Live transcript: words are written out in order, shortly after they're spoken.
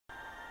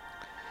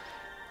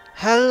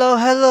Hello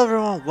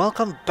everyone,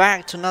 welcome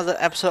back to another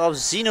episode of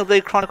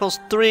Xenoblade Chronicles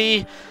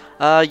 3.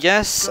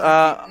 Yes,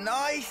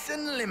 nice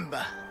and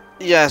limber.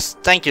 yes,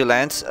 thank you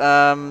Lance.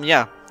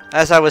 Yeah,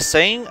 as I was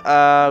saying,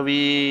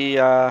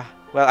 well,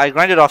 I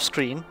grinded off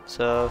screen,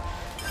 so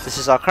this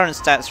is our current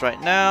stats right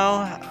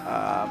now.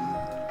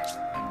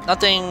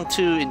 Nothing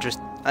too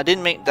interesting. I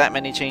didn't make that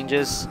many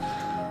changes.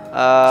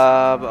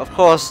 But of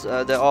course,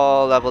 they're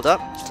all leveled up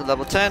to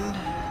level 10.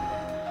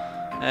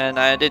 And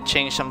I did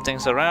change some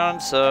things around,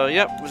 so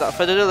yep, without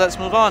further ado, let's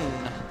move on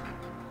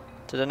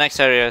to the next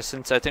area,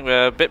 since I think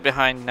we're a bit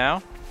behind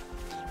now.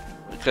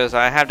 Because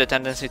I have the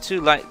tendency to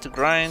like to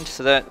grind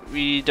so that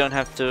we don't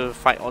have to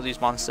fight all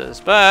these monsters.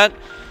 But,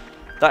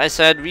 that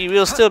said, we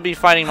will still be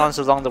fighting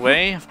monsters along the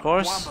way, of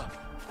course.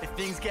 If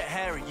things get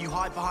hairy, you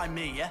hide behind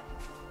me, yeah?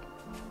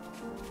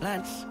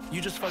 Lance,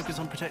 you just focus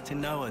on protecting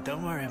Noah,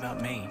 don't worry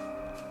about me.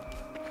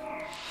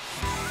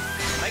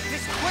 Make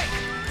this quick!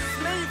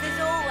 Smooth as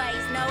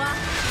always, Noah.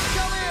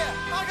 Come here!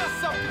 I got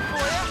something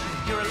for you!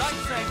 You're a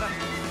lifesaver.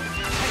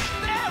 Hey,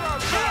 there,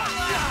 okay!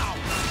 Now!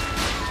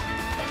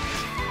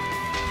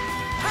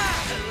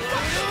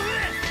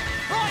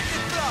 Right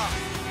in front!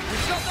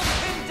 We've got them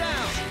pinned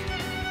down!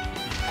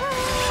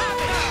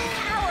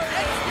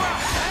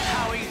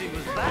 How easy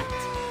was that?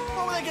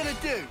 What were they gonna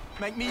do?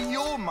 Make me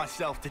yawn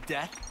myself to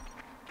death?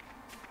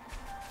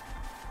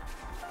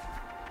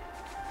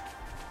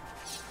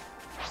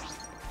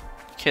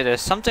 Okay,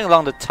 there's something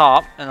along the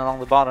top and along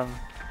the bottom.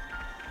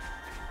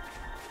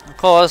 Of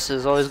course,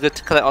 it's always good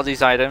to collect all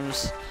these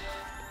items.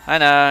 I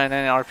know, and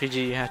in an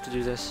RPG you have to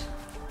do this.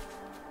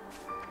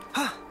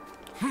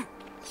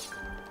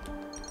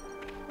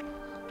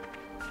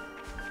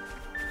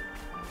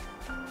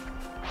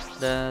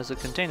 There's a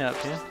container up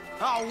here.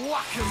 I'll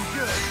whack 'em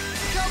good!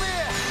 Come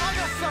here! I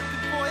got something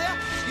for you!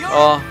 You're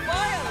Oh. on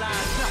fire,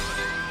 lad!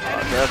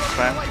 Oh, that's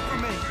crap. Away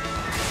from me!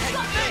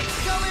 Hey,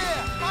 come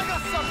here! I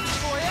got something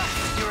for you!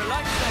 You're a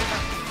lifesaver!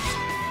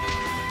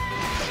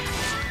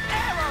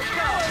 Arrow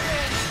go!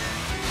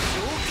 It's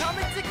all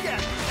coming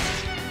together!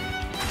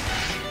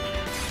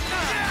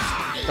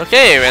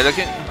 Okay, we're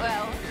looking.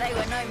 Well, they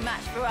were no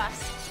match for us.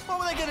 What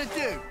were they gonna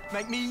do?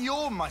 Make me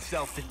yawn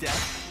myself to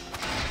death?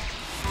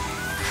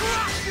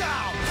 Crash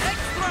down!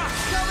 Extra!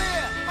 Come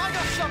here! I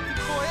got something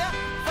for you!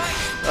 Thanks!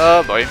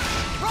 Oh boy.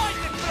 Right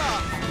in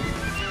front!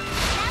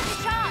 Now's your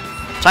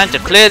chance. Time to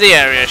clear the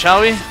area,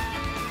 shall we?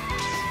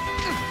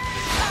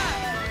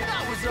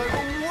 That was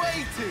over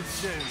way too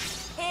soon!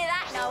 Hear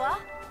that, Noah?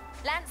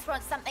 Lance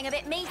wants something a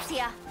bit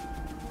meatier.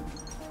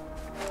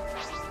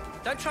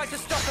 Don't try to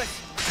stop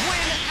us! Win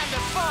and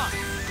advance!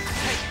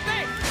 Take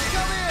this!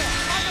 Come here!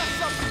 I got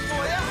something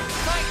for you!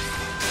 Thanks!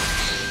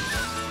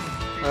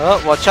 Oh,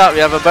 watch out, we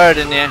have a bird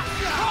in here.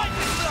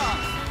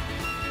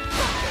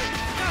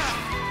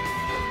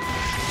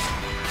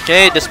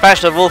 Okay,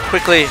 dispatch the wolf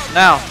quickly,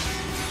 now.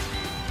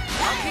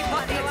 I'll keep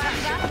my feet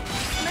under.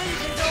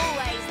 Smooth as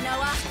always,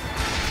 Noah.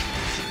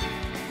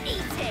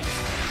 Eat it.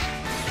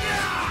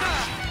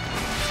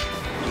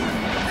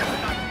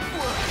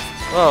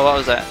 Whoa, what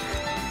was that?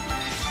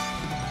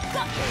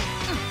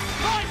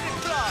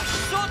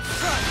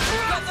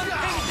 Got them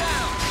pinned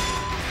down!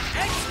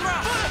 Extra!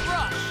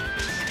 Rush!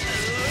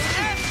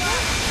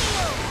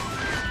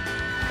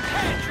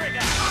 Hair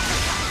trigger!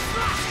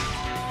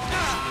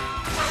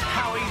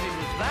 How easy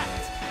was that?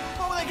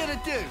 What were they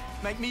gonna do?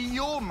 Make me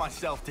yawn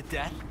myself to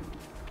death?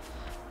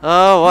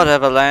 Oh,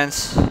 whatever,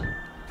 Lance.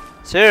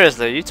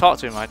 Seriously, you talk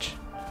too much.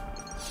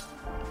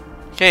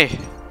 Okay,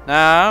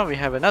 now we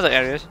have another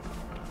area.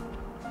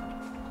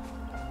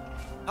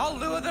 I'll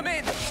lure them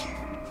in!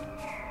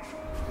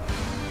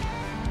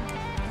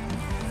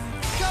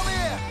 Come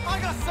here! I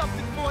got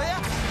something for you!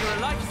 You're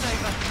a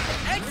lifesaver!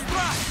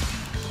 Extra!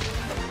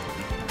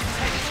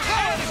 Take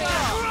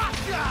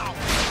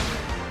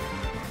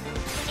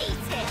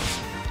Eat it.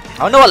 I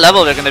don't know what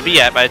level we're gonna be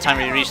at by the time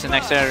we reach the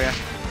next area.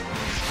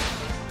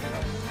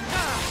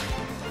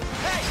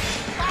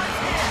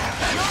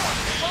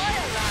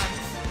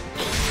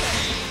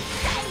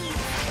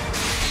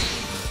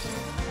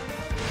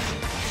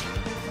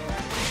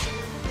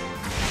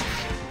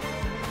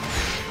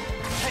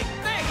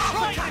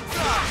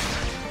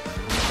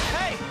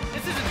 Hey,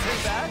 this isn't too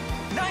bad.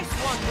 Nice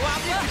one,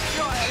 Wabba. You can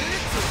try a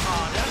little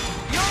harder.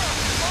 You're on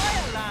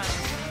fire, Lance.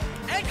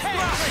 Extra!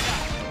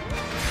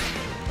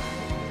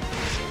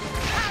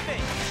 Have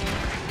it!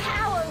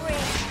 Power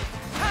ring.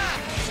 Ha!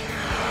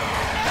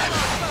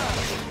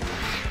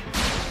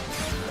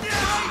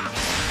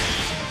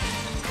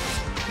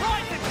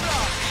 Right in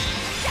front!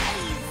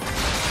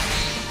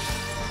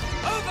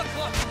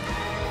 Overclock!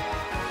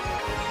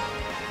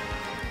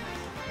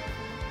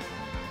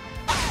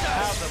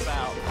 How's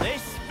about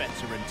this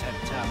veteran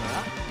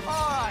Temptamer?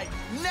 Alright,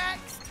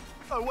 next!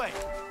 Oh wait,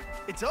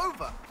 it's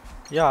over.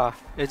 Yeah,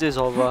 it is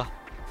over.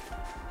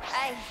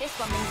 Hey, this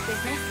one means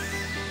business.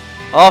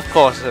 Of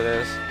course it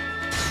is.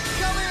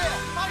 Come here,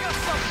 I got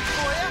something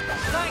for you.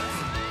 Thanks.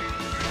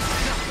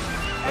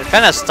 We're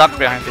kind of stuck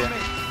behind here. Come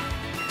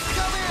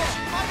here,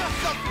 I got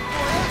something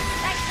for you.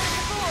 Thanks for the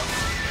support.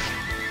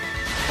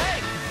 Hey,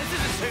 this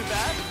isn't too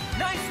bad.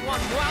 Nice one,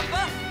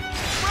 Wamba.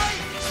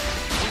 Break!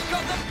 We've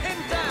got them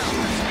pinned down.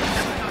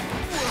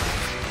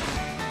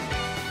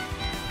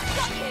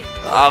 Got you.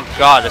 Oh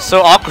god, it's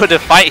so awkward to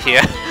fight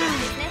here.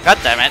 God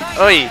damn it.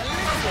 Oi.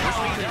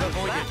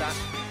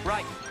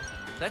 Right,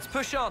 let's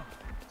push on.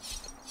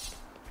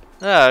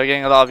 Yeah, we're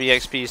getting a lot of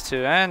EXPs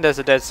too, and there's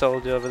a dead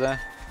soldier over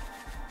there.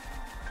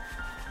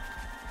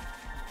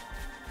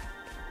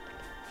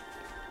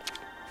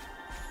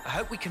 I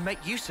hope we can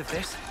make use of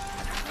this.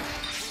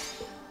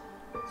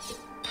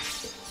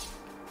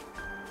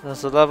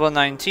 There's a level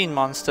 19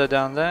 monster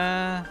down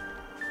there.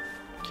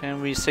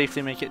 Can we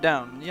safely make it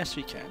down? Yes,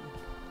 we can.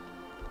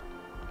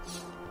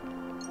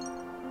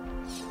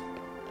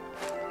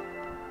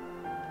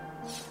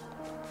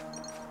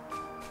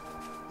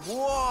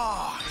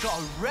 Whoa, got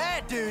a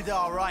rare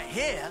doodah right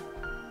here.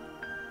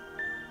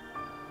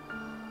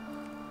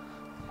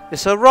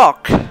 It's a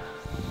rock.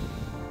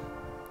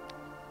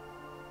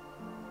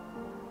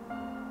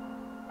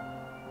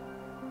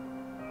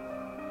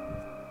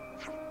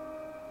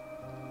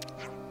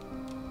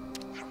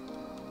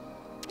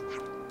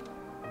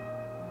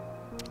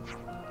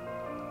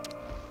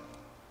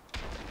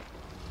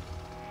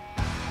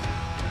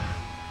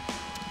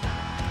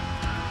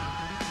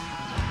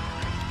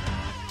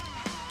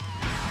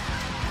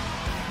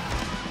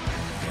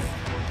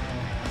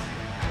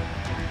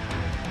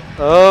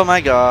 Oh my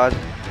god.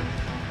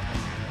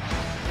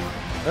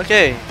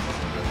 Okay.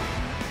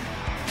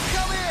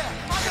 Come here!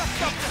 I got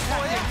something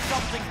for you!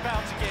 Something's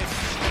bound to give.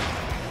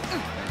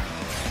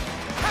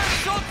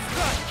 Hands-on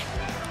strike!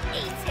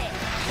 Eat it.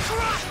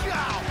 Crush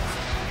out!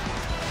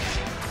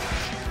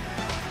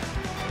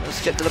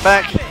 Let's get to the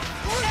back. Edge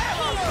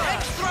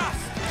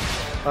thrust!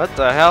 What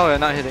the hell? We're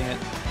not hitting it.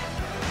 Eat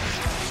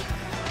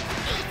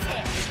it.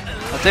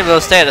 I think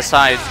we'll stay at the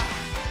side.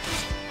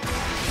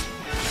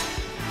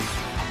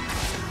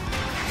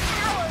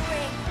 Power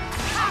ring.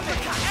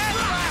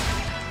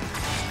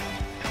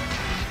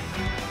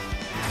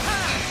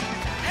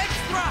 Edge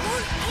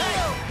thrust!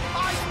 Heal.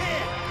 I'm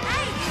here!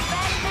 Hey, you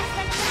barely missed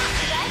anything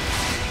today.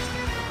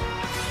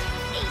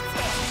 Eat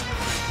it.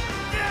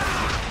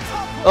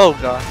 Oh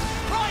god.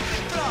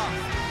 Private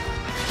blast!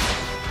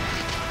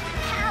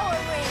 Power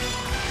ring.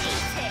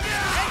 Eat it.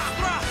 Edge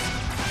thrust!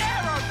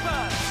 Arrow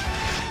burst!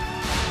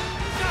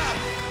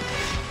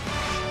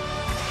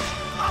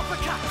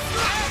 Uppercut!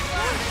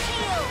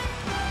 Heal.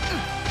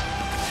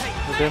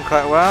 We're doing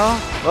quite well.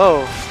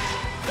 Whoa.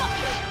 Got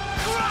you.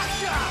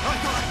 Crush out! I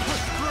gotta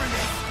push through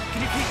this! Can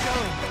you keep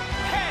going?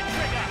 Hair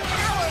trigger!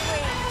 Power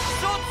ring.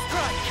 Sword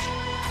strike!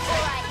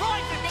 Alright,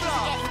 Private things blast!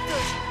 are getting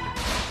good.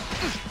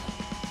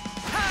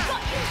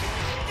 Got you.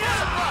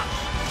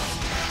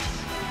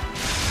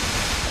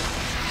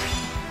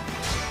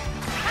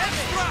 Edge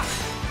thrust!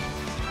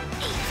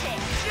 Eat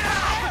it.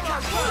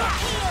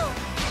 Heal.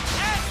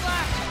 Air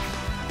slash!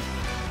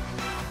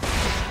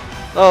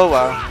 Oh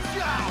wow.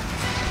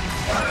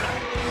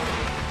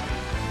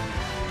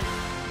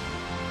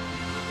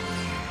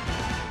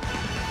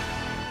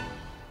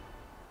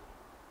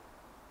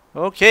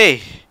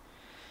 Okay.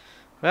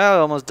 Well, I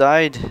almost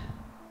died.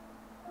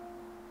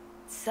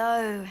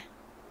 So,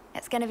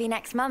 it's gonna be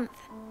next month.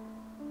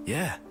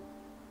 Yeah,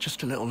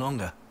 just a little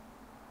longer.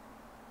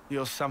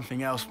 You're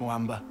something else,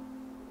 Mwamba.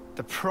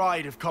 The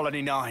pride of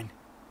Colony 9.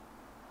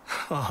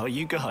 Oh,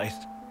 you guys.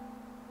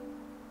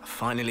 I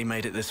finally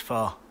made it this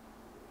far.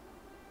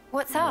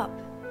 What's up?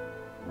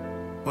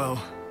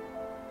 Well,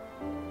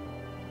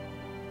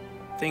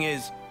 thing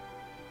is,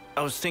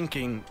 I was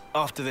thinking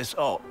after this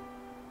op,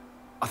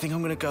 I think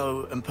I'm gonna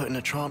go and put in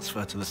a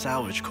transfer to the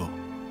salvage corps.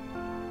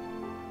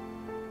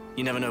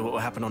 You never know what will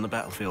happen on the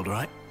battlefield,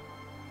 right?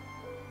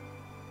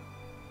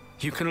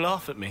 You can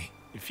laugh at me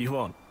if you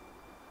want.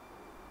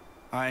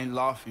 I ain't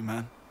laughing,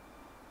 man.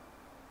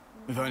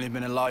 We've only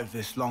been alive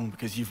this long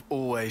because you've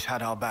always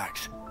had our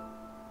backs.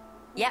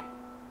 Yep,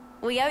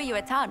 we owe you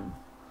a ton.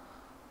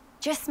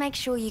 Just make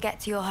sure you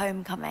get to your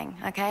homecoming,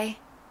 okay?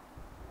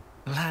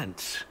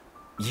 Lance,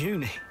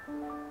 Uni,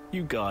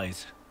 you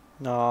guys.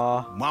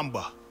 Nah.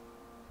 Mwamba.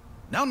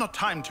 Now not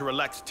time to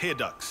relax tear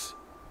ducts.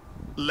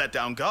 Let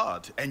down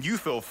guard, and you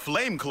feel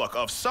flame clock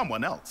of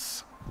someone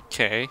else.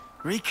 Okay.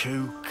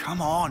 Riku,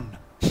 come on.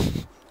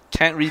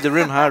 Can't read the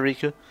room, huh,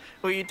 Riku?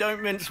 Well, you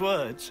don't mince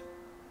words.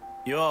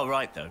 You are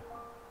right, though.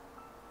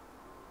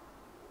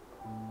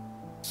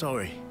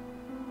 Sorry,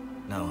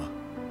 Noah.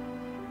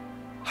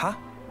 Huh?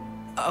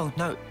 Oh,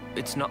 no,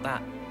 it's not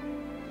that.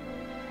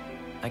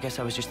 I guess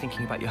I was just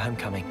thinking about your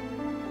homecoming.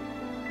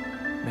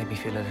 Made me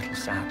feel a little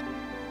sad.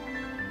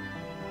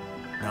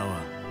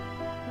 Noah.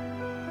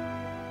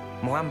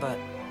 Mwamba,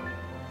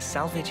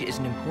 salvage is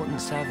an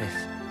important service.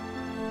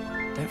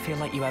 Don't feel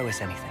like you owe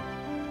us anything.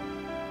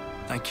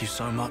 Thank you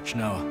so much,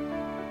 Noah.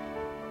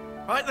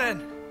 Right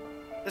then,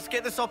 let's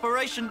get this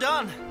operation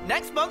done.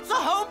 Next month's a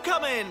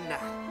homecoming!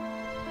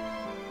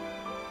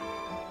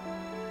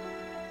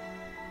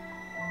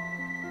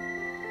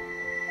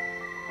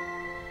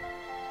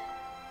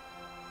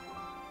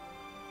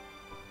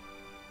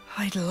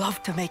 I'd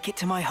love to make it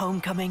to my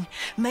homecoming.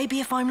 Maybe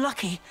if I'm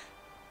lucky.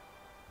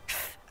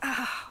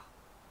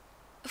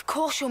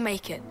 course you'll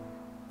make it.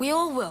 We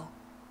all will.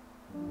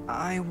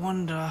 I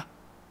wonder...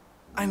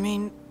 I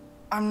mean,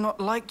 I'm not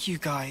like you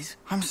guys.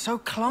 I'm so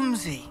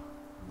clumsy.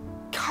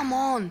 Come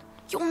on,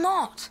 you're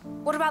not.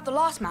 What about the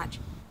last match?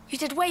 You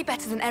did way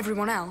better than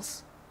everyone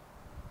else.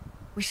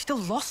 We still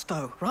lost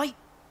though, right?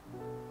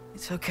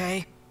 It's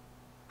okay.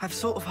 I've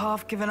sort of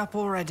half given up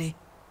already.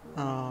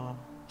 Oh.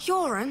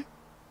 Yoren?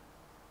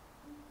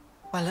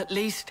 Well, at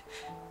least...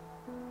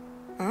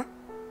 Huh?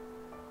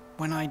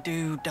 When I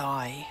do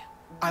die,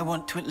 I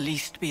want to at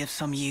least be of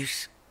some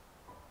use.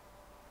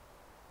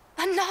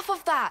 Enough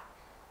of that!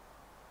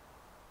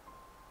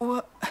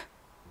 What?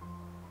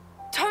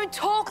 Don't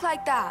talk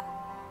like that!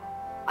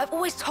 I've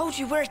always told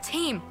you we're a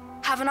team,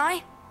 haven't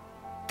I?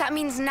 That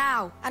means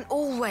now and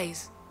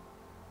always.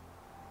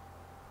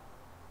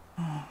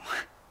 Oh.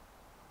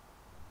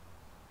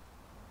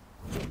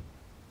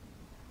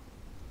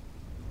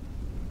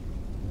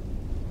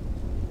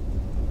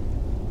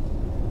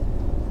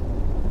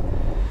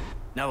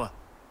 Noah.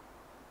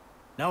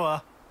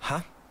 Noah.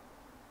 Huh?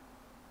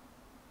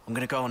 I'm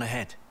gonna go on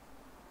ahead.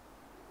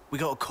 We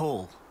got a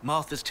call.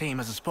 Martha's team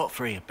has a spot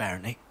free,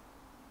 apparently.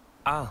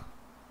 Ah,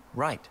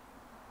 right.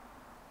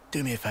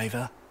 Do me a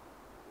favor.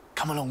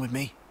 Come along with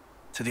me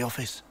to the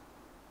office.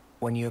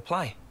 When you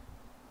apply.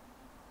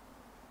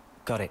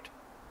 Got it.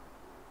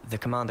 The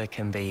commander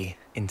can be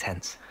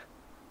intense.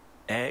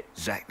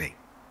 Exactly.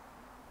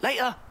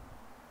 Later.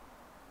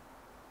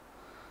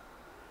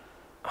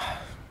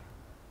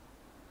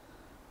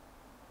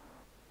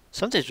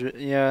 Something's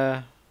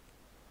yeah.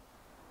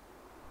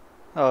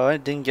 Oh, I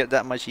didn't get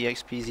that much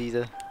EXPs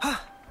either.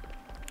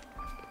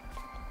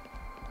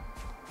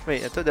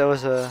 Wait, I thought there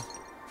was a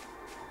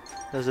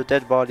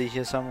dead body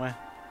here somewhere.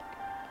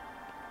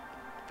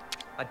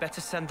 I'd better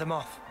send them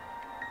off.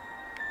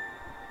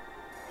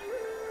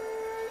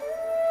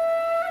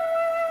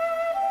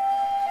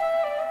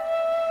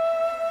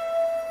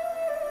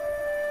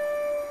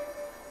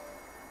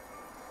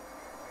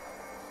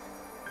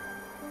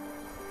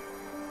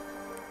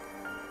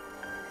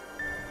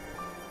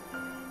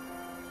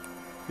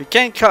 We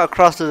can cut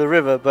across to the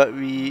river, but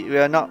we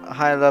are not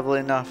high level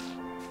enough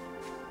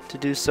to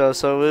do so,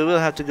 so we will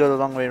have to go the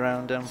long way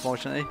around,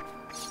 unfortunately.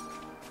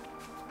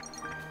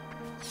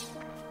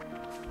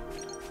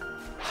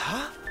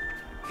 Huh?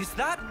 Is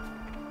that?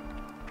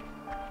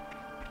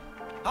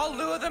 I'll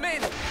lure them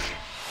in!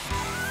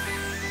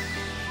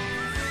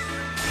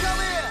 Come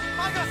here!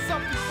 I got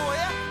something for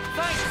you!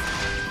 Thanks!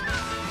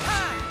 Ha!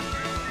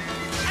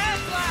 Air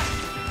blast!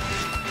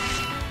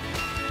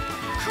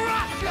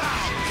 Crush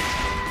out!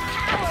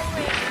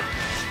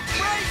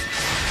 Brace!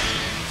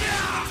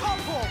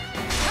 Topple!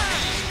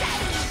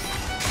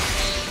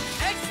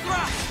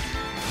 Extra!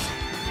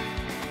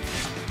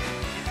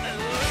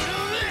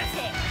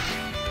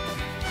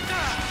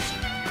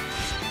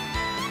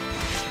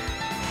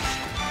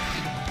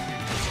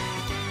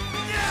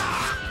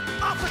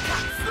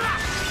 Uppercut!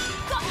 Slap!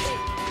 Got you!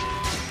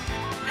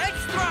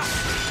 Extra!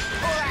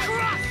 Alright,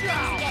 Crush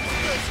out! get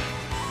good.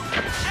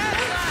 Air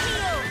blast!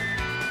 Heal!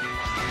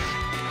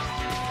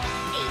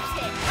 Eat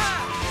it! Ha!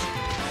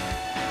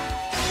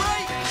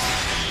 Break!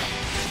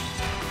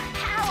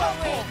 Power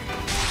ring!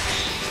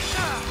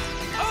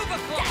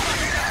 Overclock!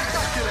 I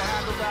could have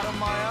handled that on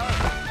my own.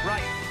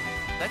 Right,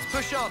 let's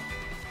push on.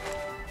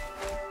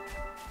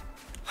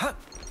 Huh.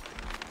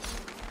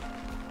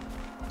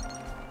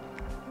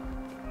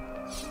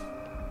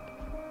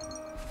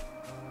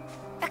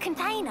 A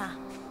container.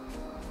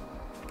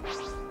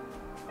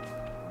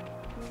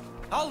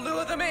 I'll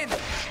lure them in.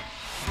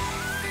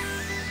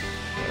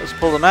 Let's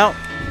pull them out.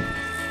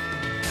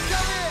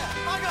 Come here!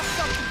 I got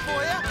something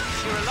for you!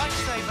 You're a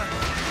lifesaver.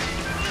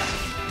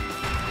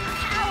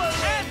 Power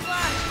Air ring!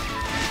 blast!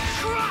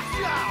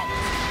 Crush out!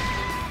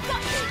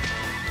 Got you!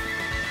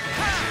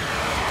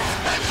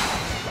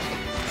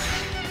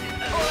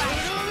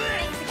 Alright,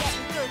 things are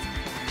getting good.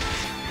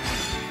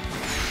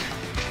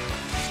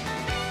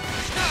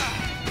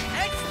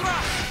 Extra!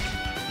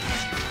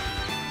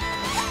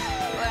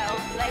 Well,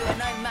 they were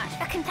no match.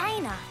 A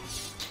container.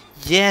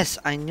 Yes,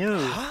 I knew.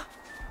 Huh?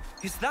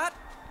 Is that?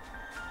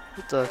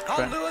 What the I'll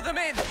crap? lure them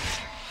in. Come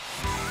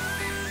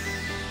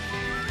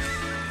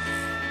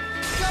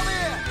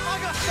here! I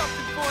got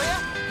something for you!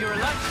 You're a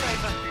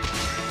lifesaver.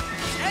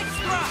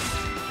 Extra!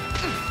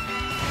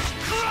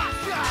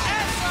 Crush out!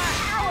 Air blast!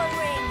 Power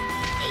ring!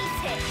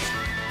 Eat it!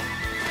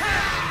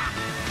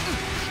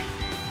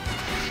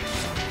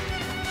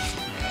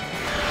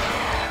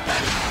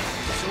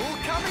 It's all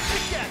coming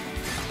together!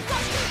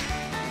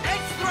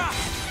 Extra!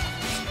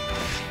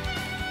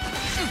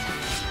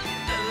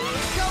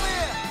 Come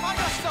here! I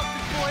got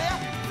something for you!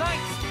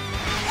 Thanks.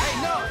 Hey,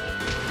 no!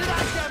 Do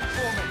that again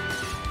for me!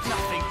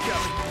 Nothing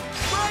going.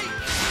 Break!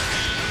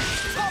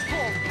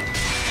 Topple!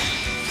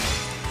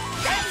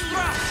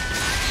 Extra!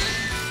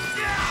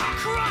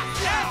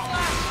 Crush out!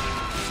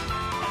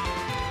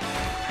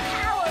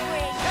 Power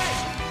ring! Hey!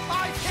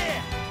 I'm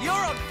here!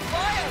 You're on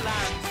fire,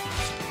 lad.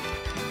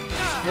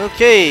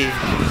 Okay.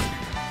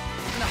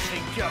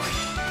 Nothing going.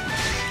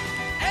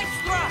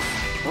 Extra!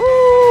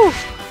 Woo!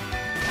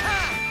 Ha!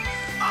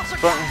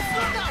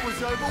 That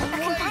was over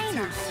way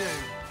container. too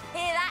soon.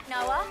 Hear that,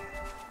 Noah?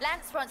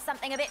 Lance wants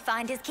something a bit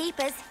finders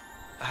keepers.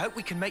 I hope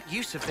we can make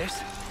use of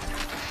this.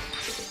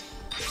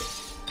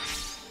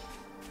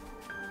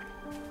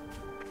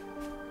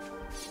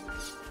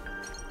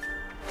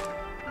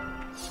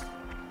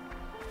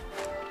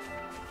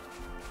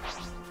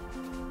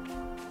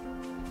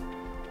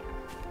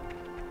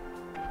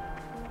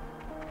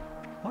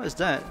 What is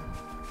that?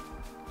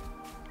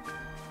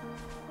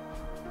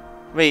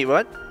 Wait,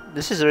 what?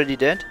 This is already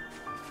dead?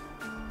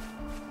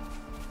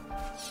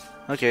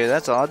 Okay,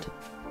 that's odd.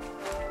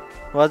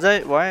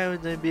 Why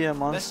would they be a Let's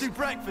monster? do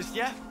breakfast,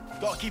 yeah?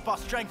 Gotta keep our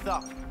strength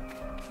up.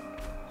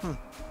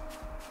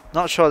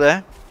 Not sure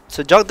there.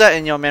 So jog that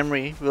in your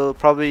memory. We'll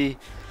probably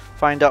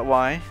find out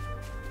why.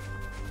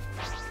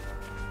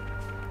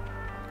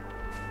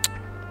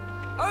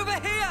 Over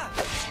here!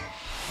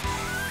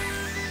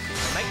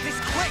 Make this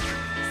quick!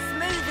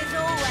 Smooth as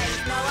always,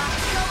 Noah.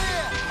 Come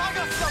here. I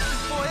got something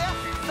for you.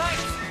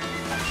 Thanks!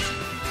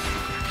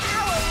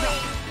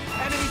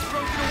 Enemy's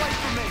broken away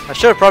from me. I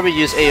should have probably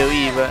used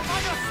AoE, but I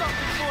got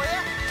something for you.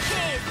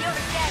 Cheers, you're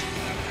a gem.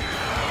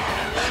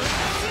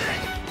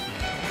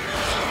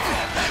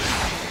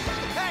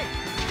 Hey,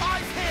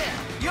 eyes here.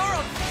 You're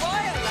on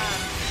fire, lad!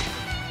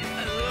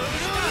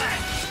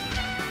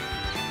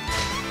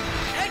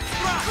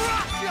 Extra!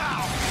 Crush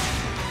out.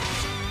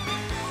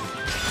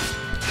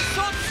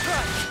 Sword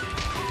strike!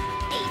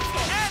 Eat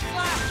it. Air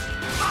slash!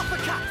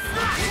 Uppercut.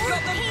 Smash. You've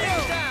got them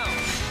pinned down!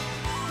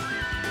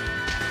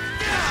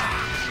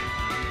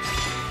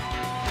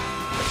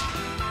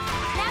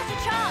 Now's your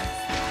chance.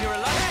 You're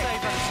a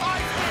lifesaver!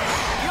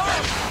 You're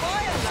on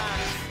fire, lad!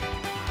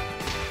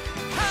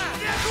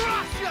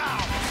 Crush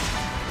out.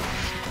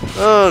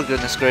 oh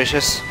goodness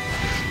gracious.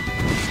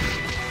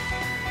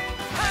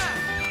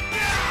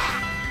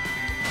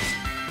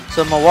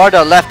 So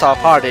Mawarda left our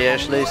party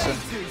actually, so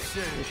Too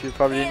soon. if you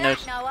probably Hear didn't that,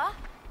 notice. Noah?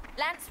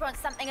 Lance wants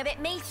something a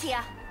bit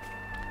meatier.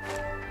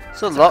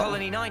 So It's a lot.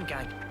 Colony 9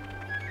 gang.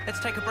 Let's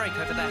take a break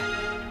over there.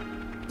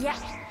 Yep.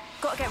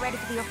 Gotta get ready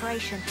for the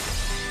operation.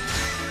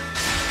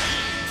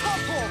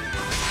 Topple.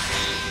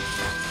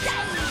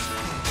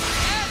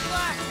 Air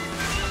slash!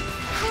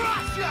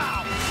 Crush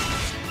out.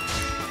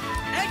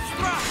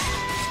 Extra!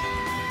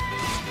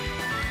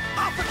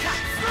 Uppercut.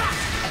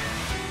 Smash.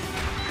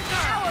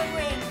 Power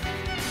ring.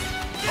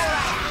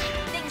 Alright,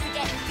 things are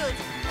getting good.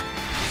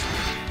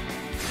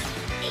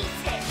 Eat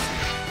it.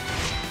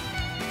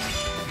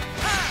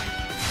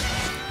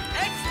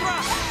 Extra!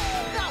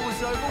 That was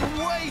over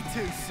way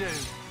too soon.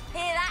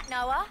 Hear that,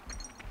 Noah?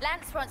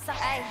 Lance wants some.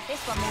 Hey, this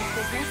one means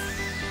business.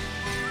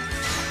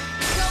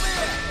 Come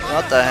here. I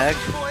What got the heck?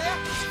 something for you.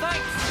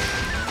 Thanks!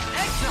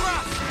 Extra!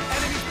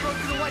 Enemy's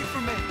broken away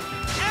from me.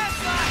 Air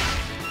slash!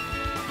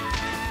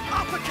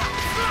 Uppercut.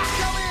 Smash.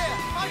 Come here.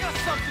 I got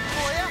something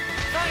for you.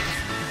 Thanks!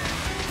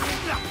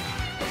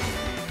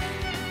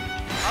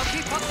 I'll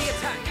keep up the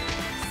attack.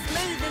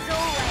 Smooth as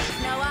always,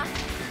 Noah.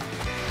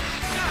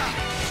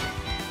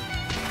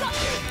 Got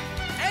you!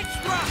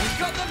 Extra! We've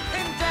got them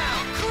pinned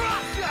down!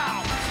 Crush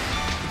out.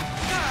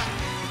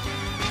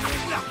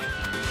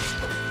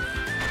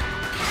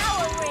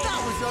 Power ring.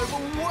 That was over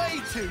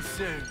way too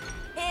soon.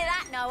 Hear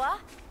that, Noah?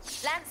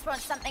 Lance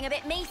wants something a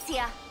bit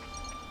meatier.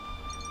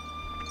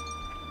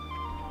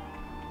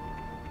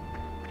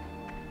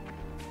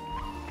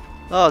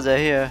 Oh, they're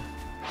here.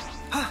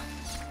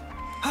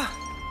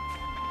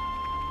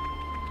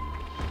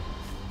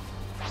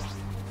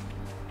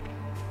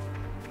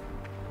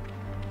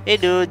 Hey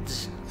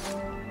dudes.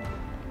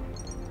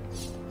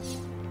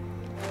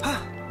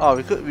 Oh,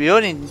 we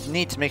only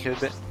need to make it a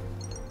bit.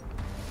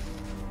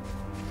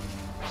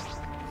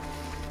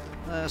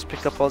 Let's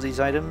pick up all these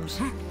items.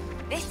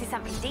 This is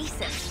something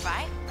decent,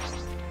 right?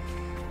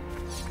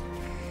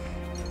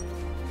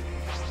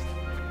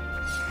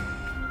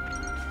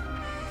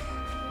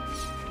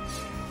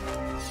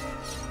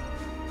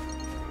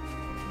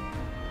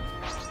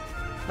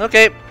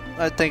 Okay,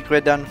 I think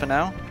we're done for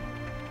now.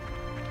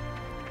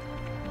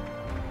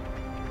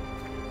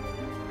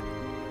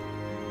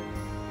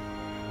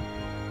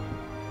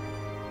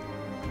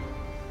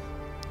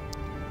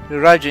 We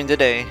arrived during the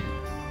day.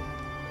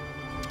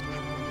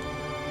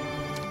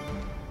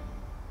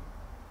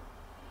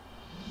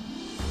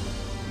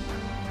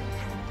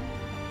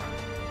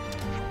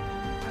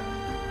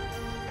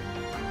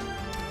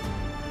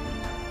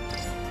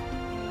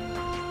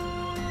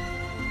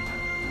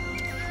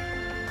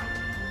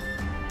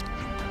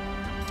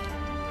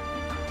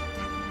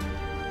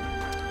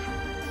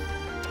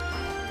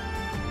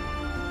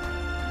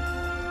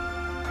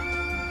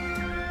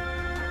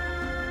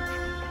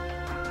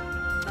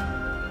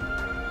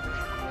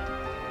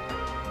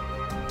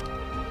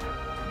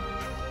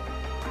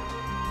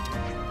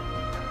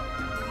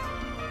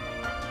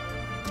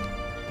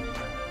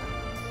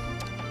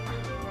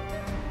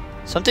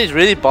 Something's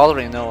really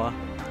bothering Noah.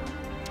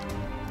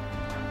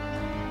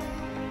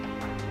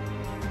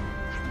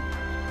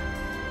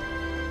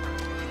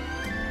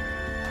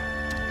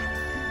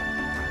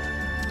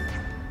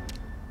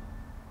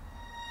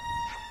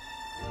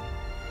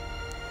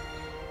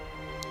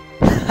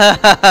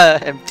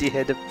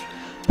 Empty-headed.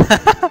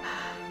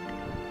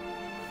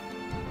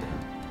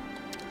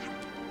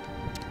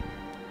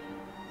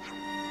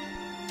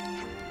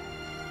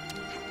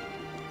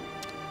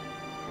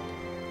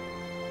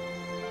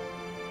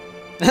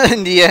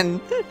 In the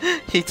end,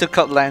 he took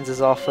up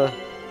Lance's offer.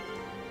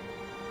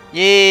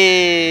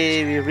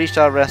 Yay! We reached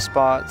our rest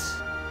spots.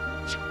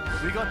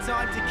 We got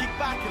time to kick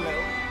back a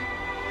little.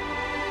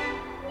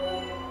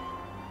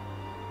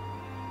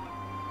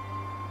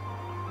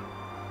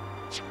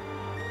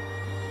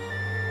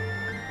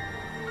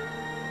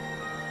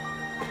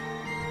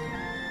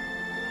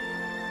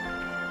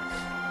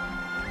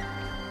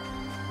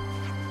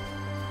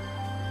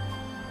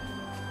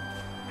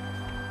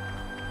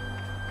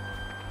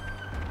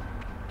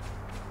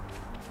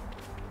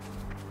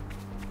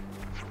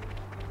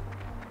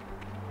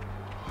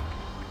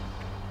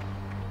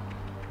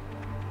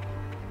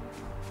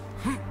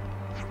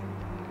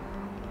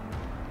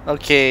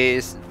 Okay,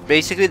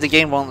 basically the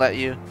game won't let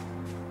you.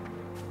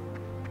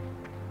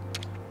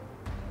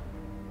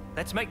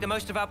 Let's make the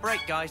most of our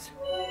break, guys.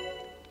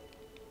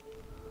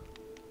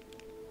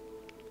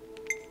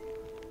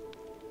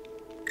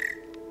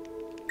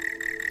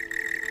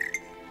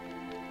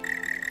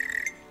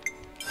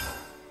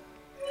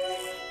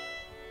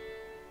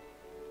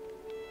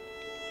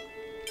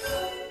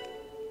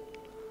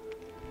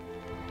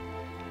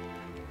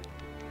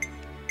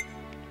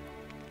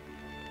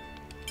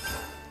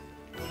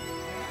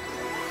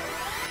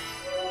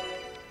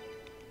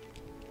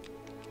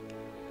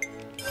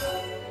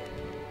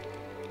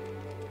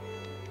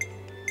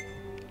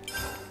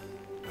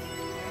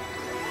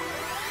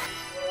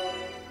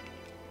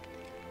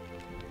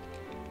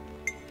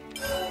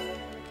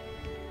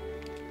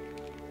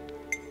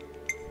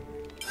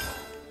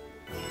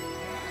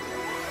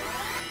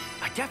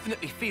 I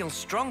definitely feel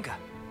stronger.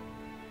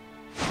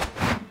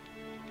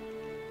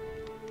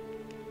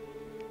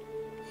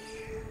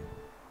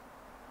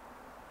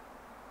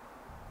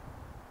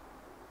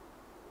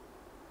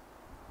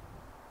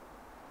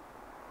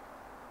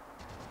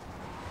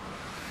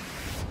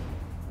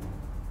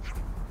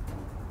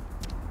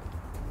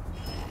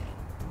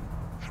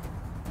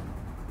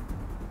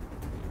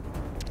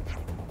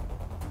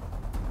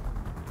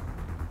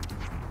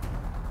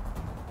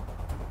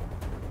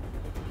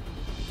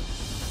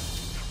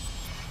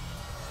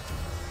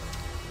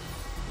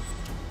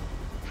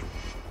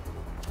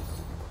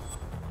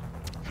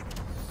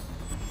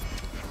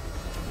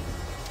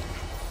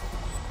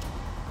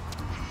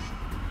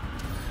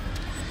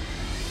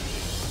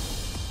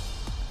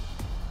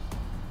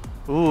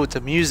 Ooh,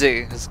 the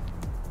music has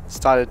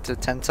started to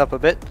tense up a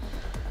bit.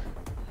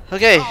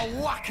 Okay. I'll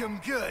whack 'em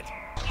good.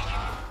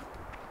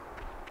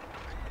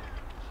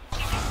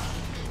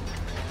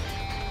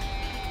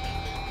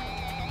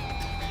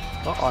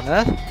 What on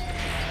earth? Come here!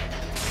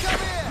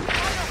 I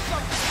got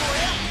something for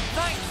you!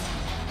 Thanks!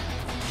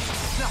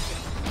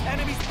 Nothing.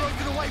 Enemy's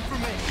broken away from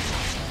me.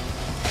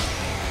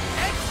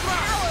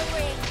 Power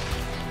ring.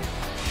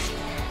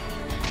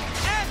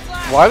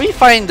 Why are we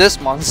fighting this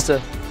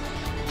monster?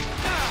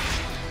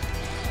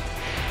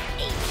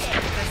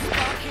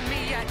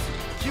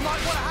 You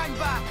might want to hang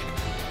back.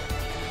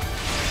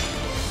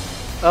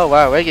 Oh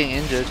wow, we're getting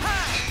injured.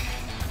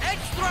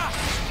 Extra!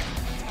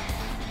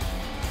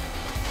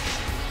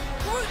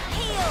 Root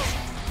heal.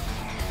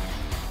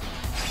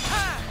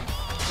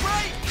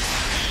 Break!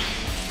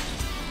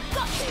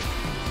 Got you.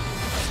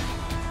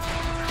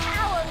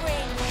 Power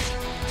ring.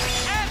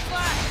 Air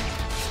flash!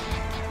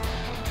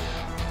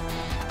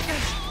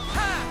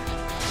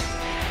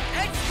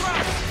 Extra!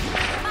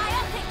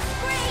 Myopic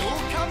screen.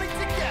 All coming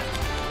together.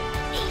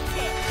 Eat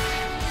it.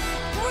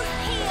 Root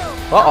heal.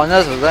 What on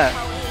earth was that?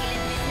 Whole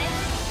healing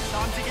business.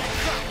 Time to get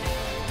cracking.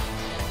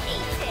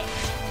 Eat it.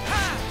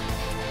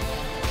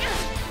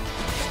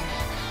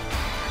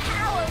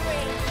 Power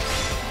ring.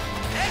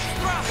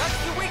 Extra! That's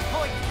the weak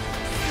point.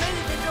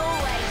 Smooth as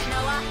always,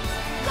 Noah.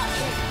 Got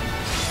you.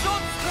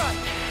 Sword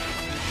strike!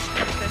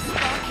 They're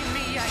sparking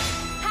me yet.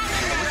 Hang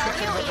in there, I'll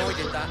heal you.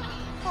 Avoided that.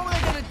 What were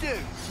they gonna do?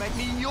 Make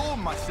me yawn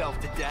myself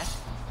to death?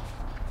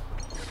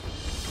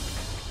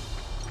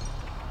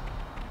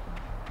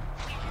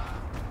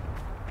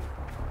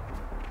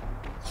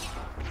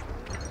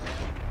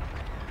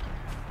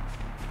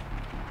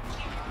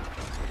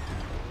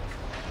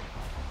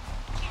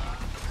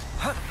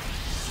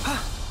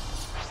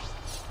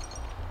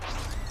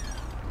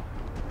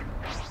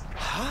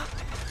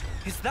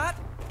 Is that?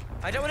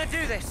 I don't want to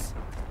do this,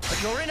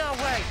 but you're in our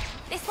way.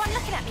 This one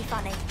looking at me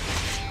funny.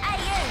 Hey,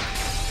 you!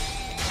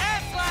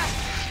 Air flash!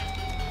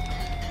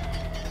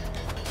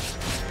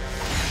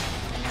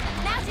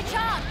 Now's your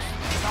chance!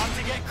 Time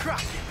to get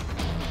cracking.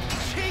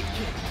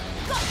 Cheeky!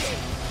 Got you!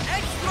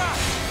 Extra!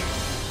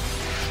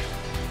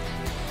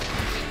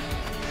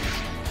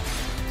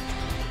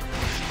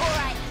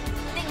 Alright,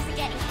 things are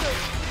getting good.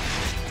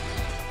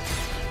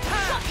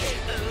 Got you!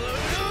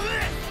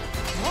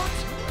 What?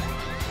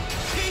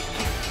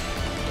 Cheeky!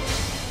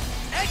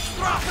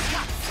 Extra!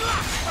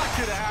 I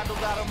could have handled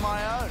that on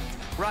my own.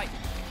 Right,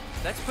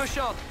 let's push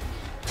on.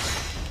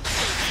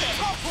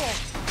 Topple!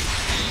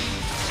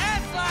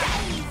 slash!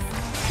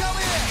 Come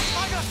here!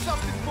 I got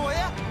something for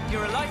you!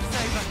 You're a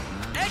lifesaver.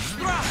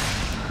 Extra!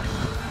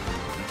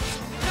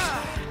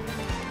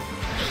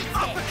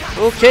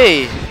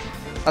 Okay,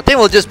 I think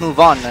we'll just move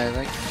on. I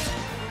think.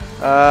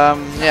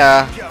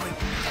 Yeah.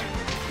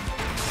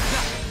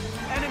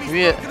 Enemies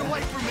We- broken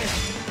away from me!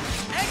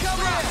 Come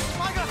here!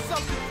 I got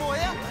something for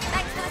you!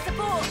 Thanks for the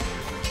support.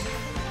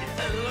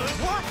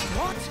 What?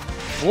 What?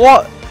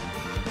 What?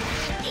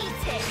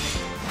 Eat it.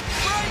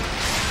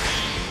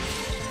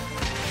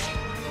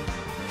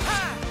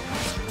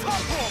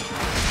 Topple!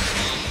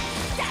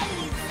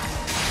 Days.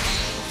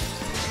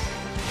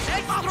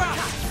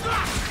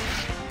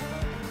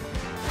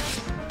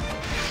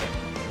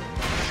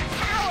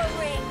 Power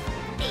ring.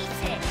 Eat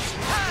it.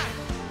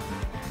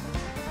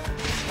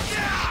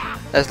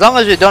 As long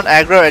as we don't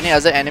aggro any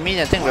other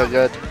enemy, I think we're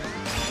good.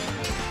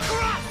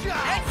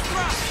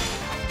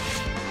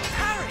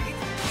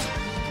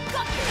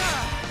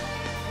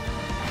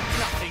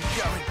 Nothing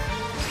going.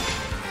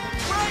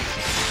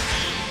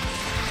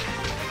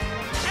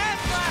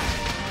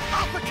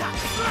 Uppercut!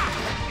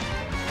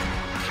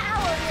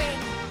 Power ring.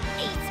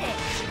 Eat it.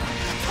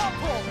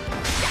 Topple!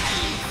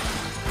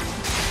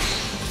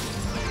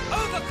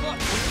 Overclock!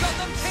 We've got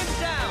them pinned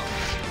down!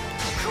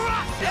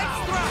 Crush!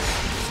 Extra!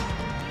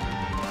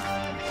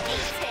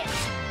 Eat it.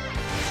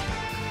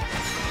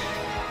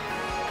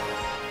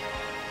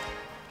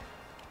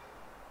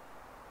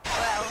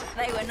 Well,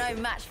 they were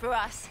no match for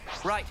us.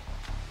 Right,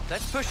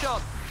 let's push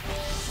on.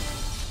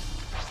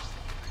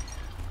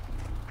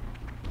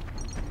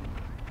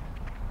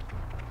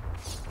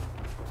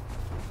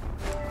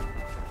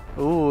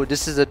 Ooh,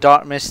 this is a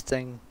dark mist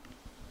thing.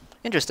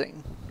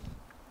 Interesting.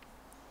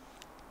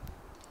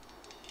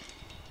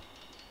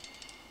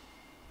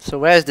 So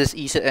where is this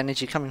ESET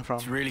energy coming from?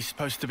 It's really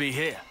supposed to be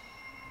here.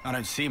 I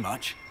don't see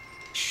much.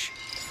 Shh.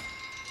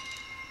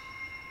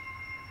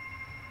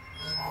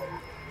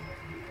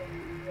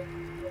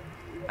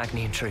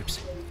 Agnian troops.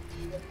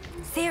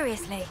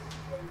 Seriously.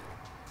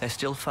 They're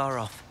still far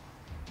off.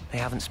 They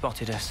haven't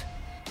spotted us.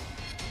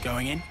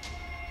 Going in?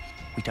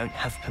 We don't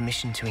have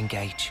permission to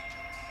engage.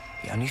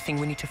 The only thing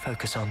we need to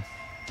focus on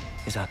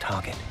is our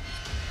target.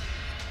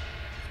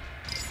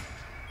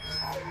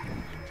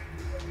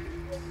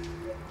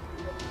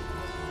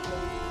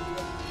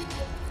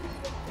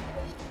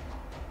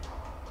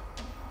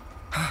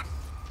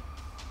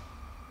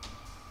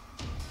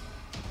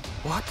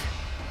 What?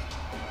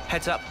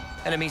 Heads up.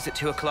 Enemies at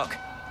 2 o'clock.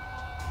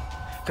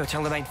 Go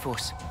tell the main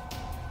force.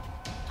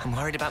 I'm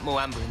worried about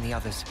Moamba and the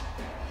others.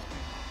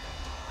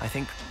 I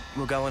think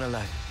we'll go on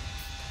alone.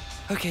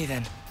 Okay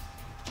then.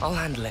 I'll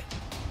handle it.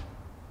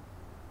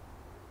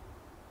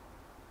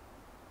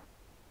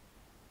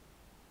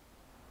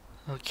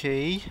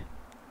 Okay.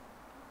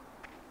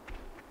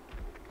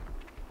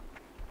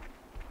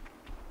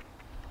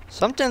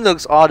 Something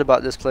looks odd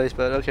about this place,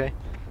 but okay.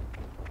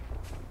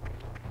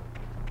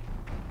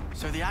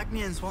 So the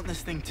Agnians want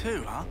this thing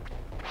too, huh?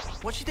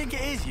 What do you think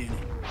it is, Uni?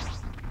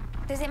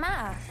 Does it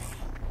matter?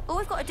 All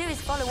we've got to do is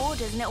follow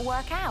orders and it'll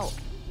work out.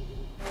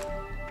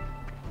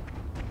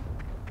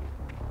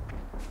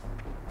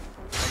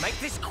 I'll make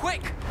this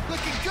quick!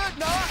 Looking good,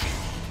 Noah!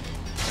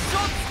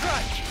 Sword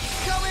strike!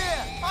 Come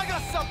here! I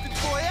got something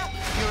for you!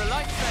 You're a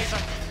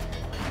lifesaver.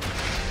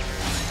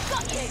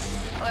 Got you!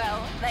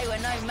 Well, they were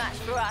no match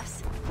for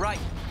us. Right.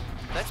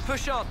 Let's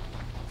push on.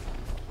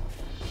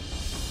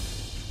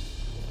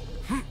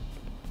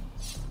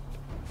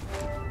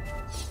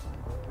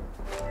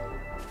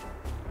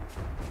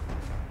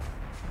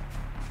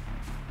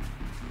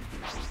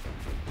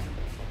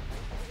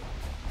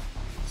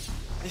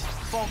 This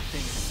fog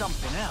thing is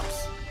something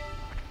else.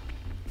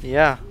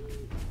 Yeah.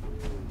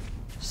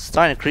 It's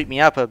starting to creep me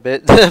up a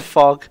bit, the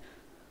fog.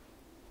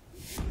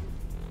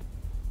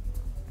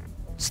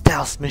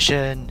 Stealth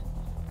mission.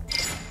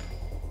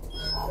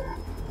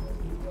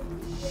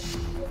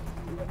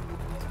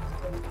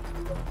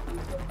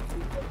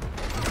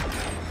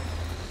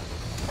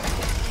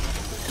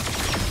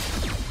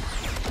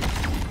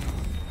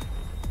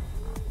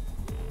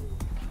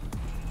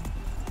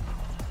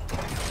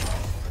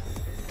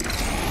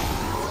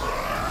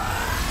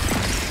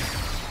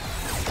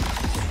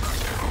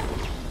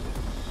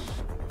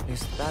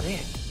 Is that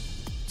it?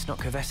 It's not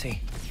Kavesi.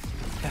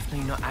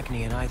 Definitely not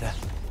Agnian either.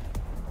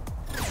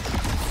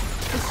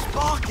 The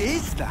spark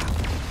is that?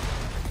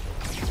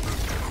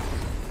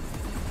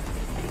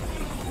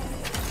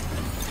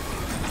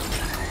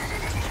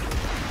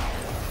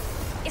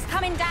 It's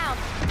coming down.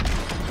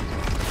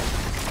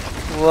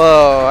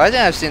 Whoa, I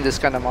think I've seen this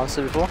kind of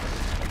monster before.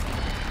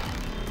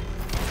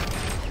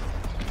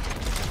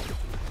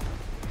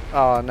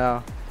 Oh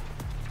no.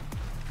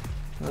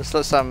 Let's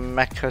let some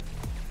mecha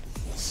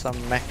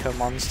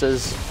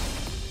monsters.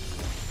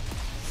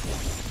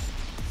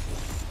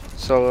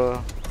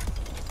 So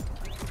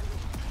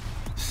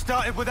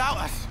Started without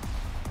us.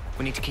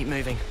 We need to keep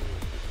moving.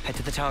 Head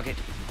to the target.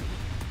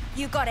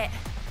 You got it.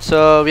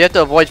 so we have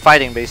to avoid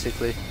fighting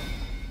basically.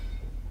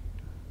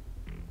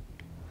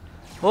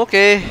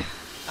 Okay.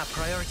 Our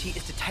priority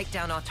is to take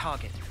down our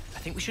target. I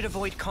think we should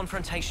avoid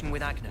confrontation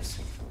with Agnes.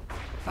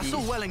 That's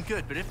all well and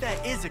good, but if there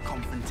is a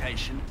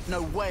confrontation,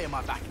 no way am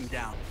I backing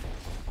down.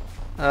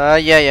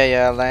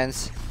 Yeah,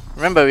 Lance.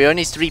 Remember, we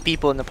only 3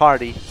 people in the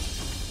party.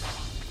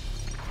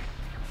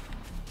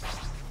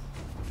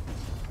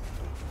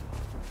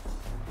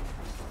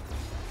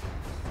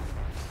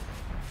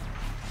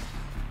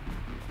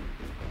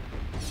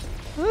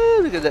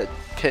 Ooh, look at that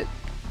pit.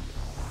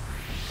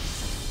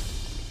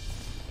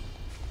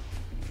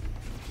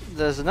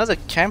 There's another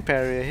camp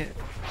area here.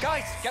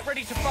 Guys, get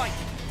ready to fight.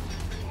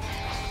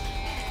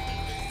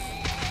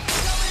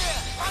 Come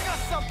here! I got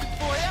something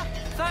for you!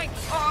 Thanks.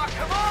 Oh,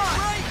 come on!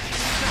 Break!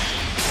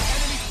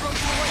 Enemy's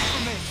broken away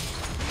from me!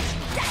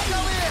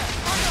 Come here!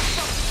 I got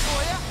something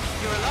for you!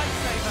 You're a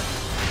lifesaver.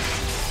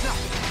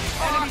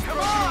 Enemy's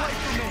broken away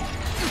from me!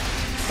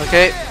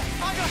 Okay. Come here!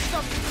 I got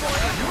something for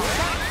you!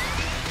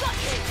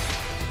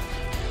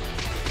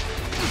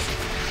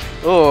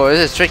 Oh,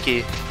 this is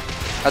tricky.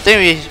 I think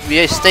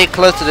we stay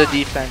close to the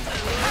defense.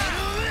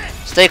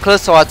 Stay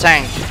close to our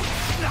tank.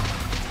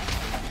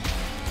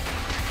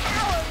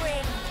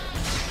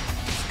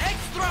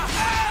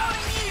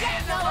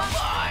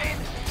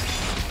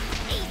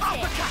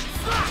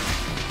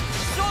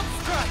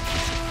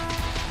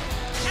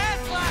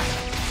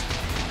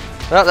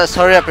 Well, let's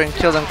hurry up and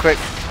kill them quick.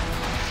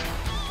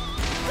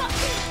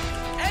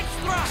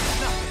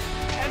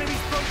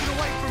 Enemy's broken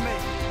away from me!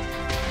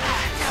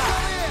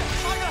 Come here!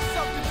 I got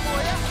something for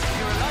you!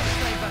 You're a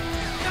lifesaver.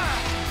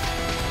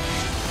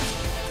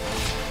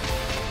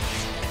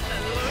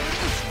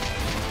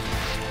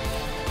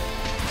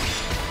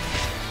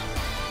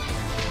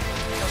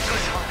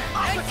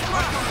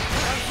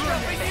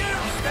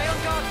 Stay on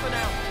guard for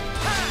now.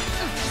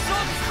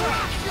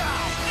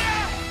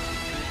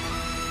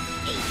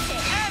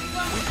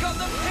 We've got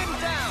them pinned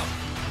down.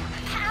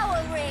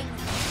 Power ring.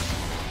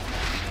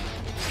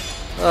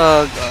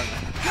 Oh god.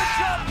 Good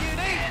job,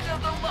 Uni! End of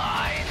the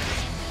line!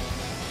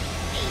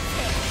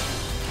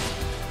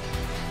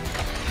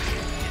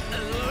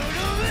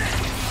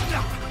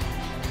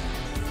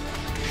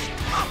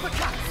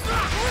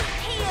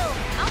 Heal.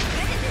 I'm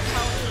good at this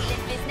whole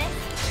healing business.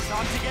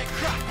 Time to get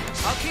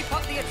cracked! I'll keep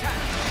up the attack.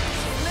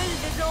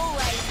 Smooth as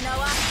always,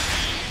 Noah.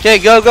 Okay,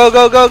 go, go,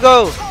 go, go,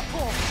 go!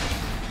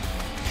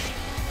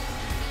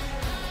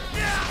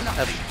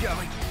 Nothing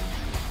going.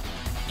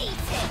 Eat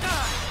it.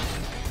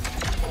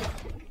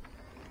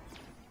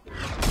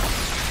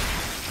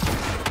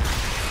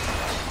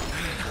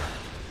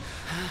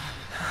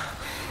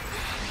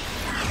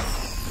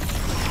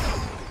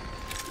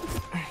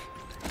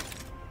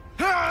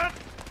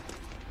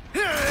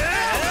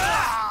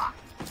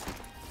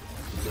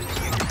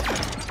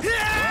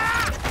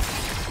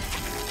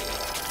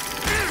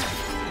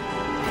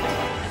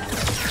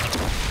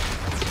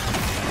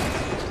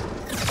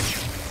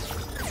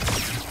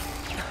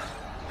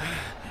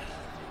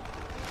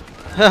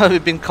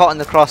 We've been caught in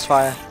the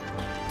crossfire.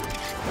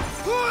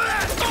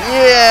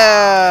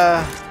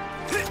 Yeah!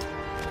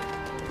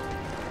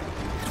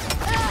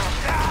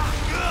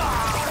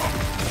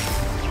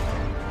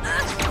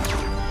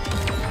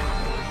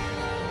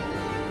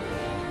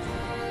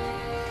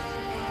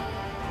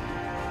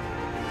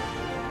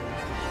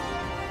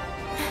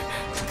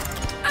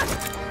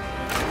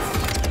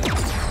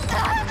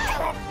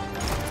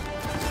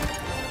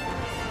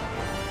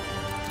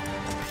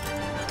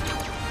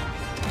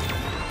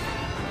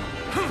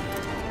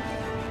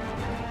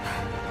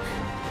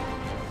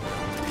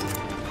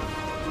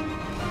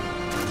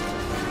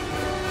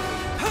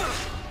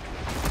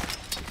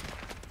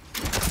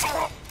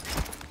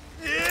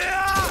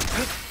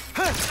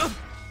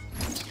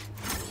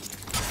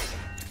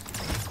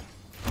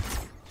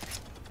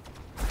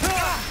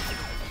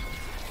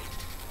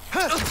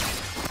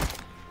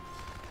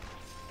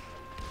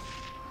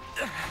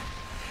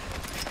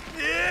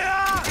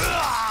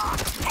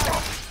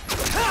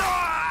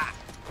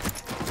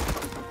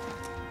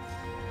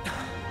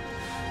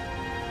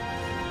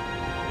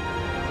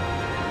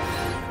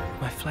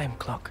 My flame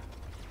clock.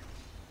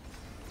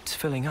 It's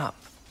filling up.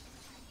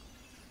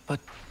 But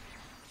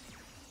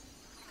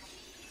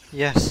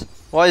Yes.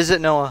 What is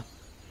it, Noah?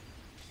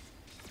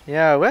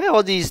 Yeah, where are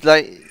all these,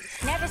 like...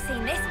 Never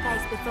seen this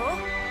place before.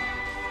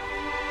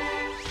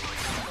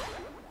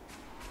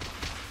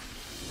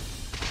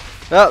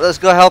 Well, let's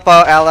go help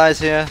our allies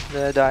here.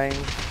 They're dying.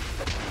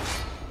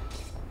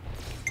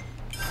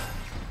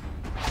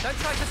 don't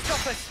try to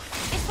stop us.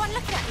 This one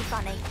looking at me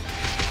funny.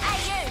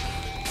 Hey, you!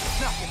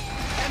 Nothing.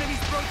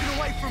 Enemy's broken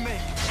away from me.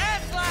 Air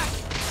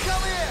slash!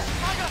 Come here!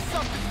 I got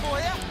something for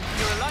you!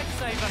 You're a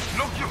lifesaver.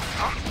 Look, you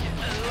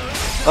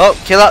Oh,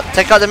 kill up!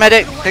 Take out the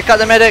medic! Take out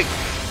the medic!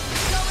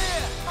 Come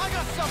here! I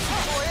got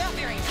something for you!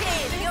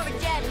 Cheers, you're a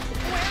gem.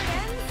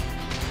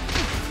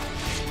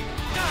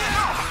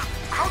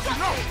 How'd you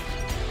know?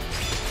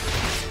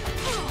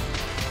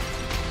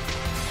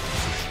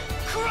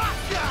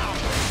 Crackdown!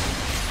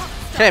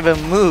 Can't even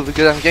move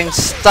because I'm getting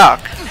stuck.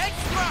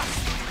 Extra!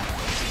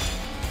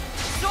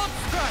 Sword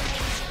strike!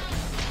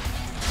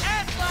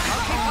 Air slash!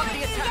 I'll keep up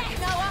the attack.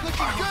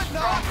 Looking good,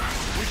 Noah!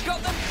 We've got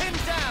them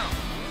pinned down.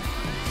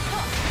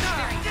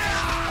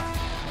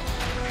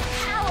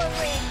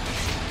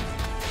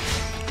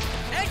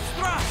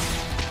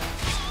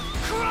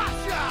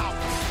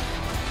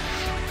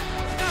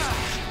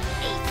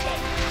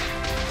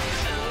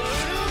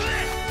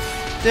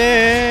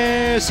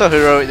 So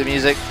heroic, the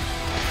music.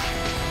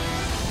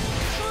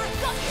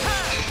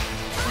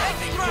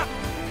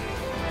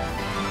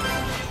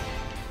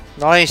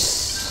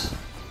 Nice.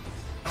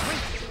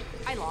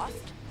 I lost.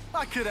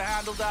 I could have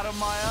handled that on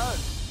my own.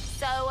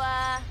 So,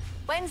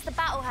 when's the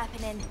battle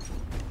happening?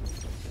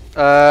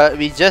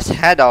 We just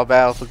had our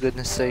battle, for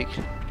goodness sake.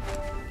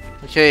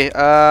 Okay,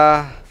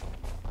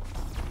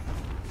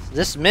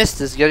 this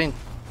mist is getting,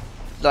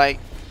 like,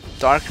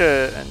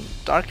 darker and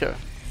darker.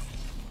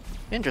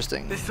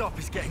 Interesting. This op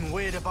is getting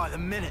weirder by the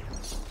minute.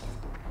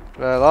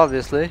 Well,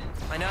 obviously.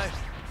 I know.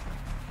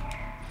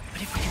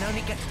 But if we can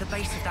only get to the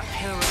base of that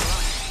pillar of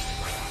light.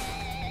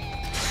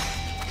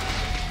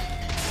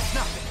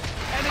 Nothing.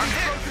 Enemy's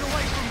broken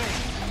away from me.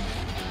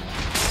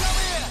 Come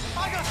here.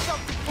 I got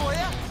something for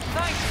you.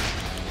 Thanks.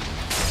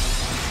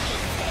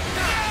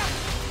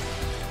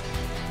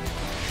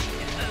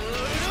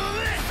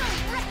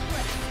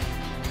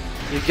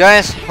 You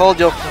guys hold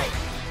your.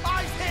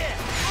 Eyes here.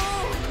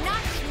 Ooh,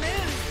 nice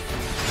move.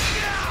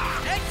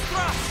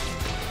 Extra.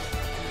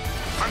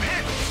 I'm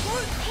hit.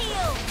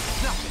 Heal.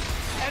 Nothing.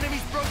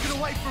 Enemy's broken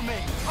away from me.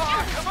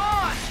 Oh, come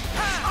on.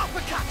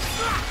 Uppercut.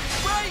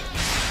 Break.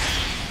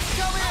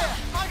 Come here.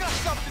 I got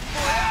something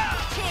for you.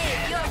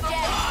 Cheers, you're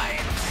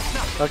dead.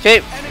 Okay,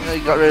 I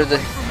got rid of the.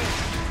 Come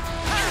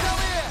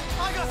here.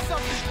 I got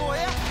something for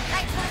you.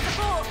 Thanks for the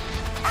support.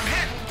 I'm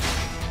hit.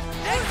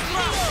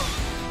 Extra.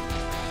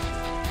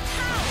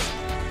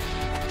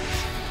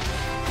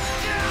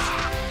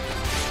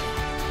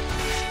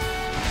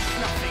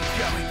 Nothing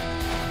going.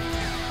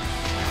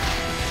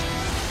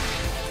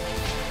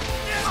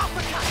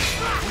 Uppercut.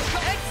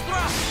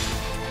 Extra.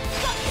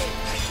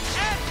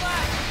 Air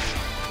flag.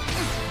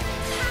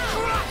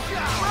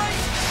 Crusher. Break.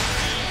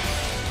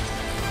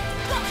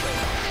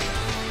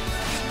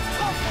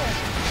 Topple.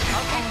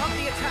 I'll keep up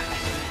the attack.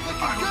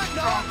 Looking good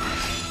now.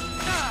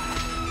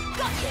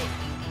 Got you.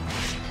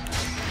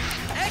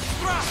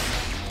 Extra.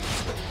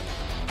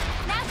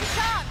 Now's your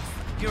chance.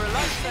 You're a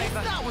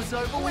lifesaver. That was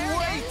over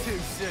way too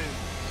soon.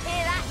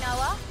 Hear that,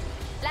 Noah?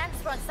 Lance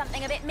wants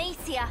something a bit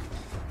meatier.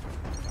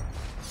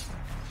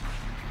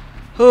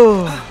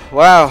 Whew,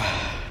 wow.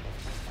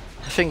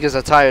 My fingers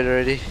are tired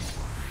already.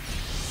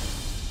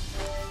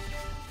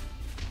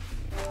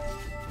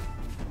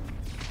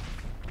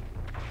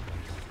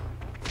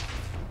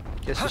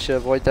 Guess we should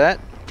avoid that.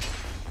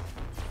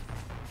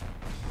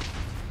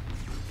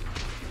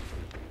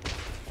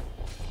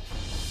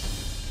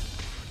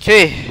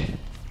 Okay.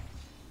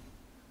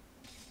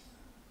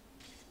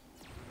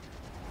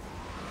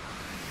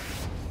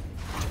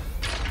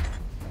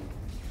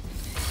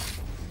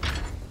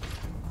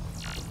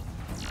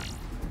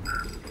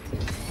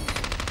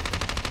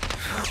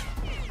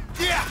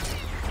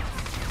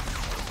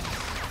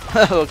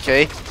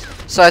 Okay,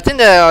 so I think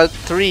there are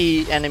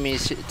two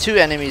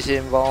enemies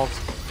here involved.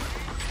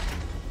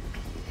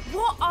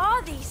 What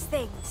are these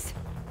things?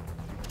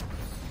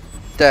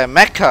 The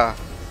mecha.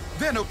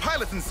 There are no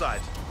pilots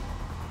inside.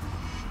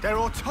 They're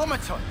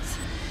automatons.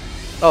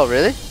 Oh,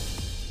 really?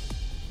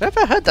 Where have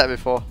I heard that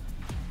before?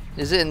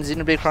 Is it in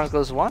Xenoblade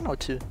Chronicles 1 or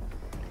 2? Come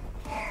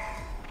here.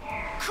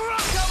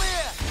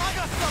 I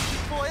got something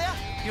for you.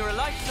 You're a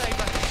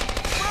lifesaver.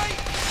 Break.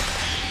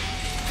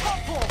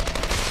 Topple.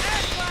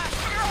 Air flash.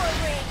 Power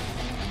ring.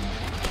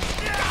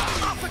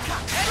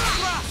 Uppercut.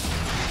 Extra.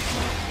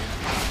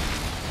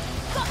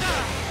 Got you.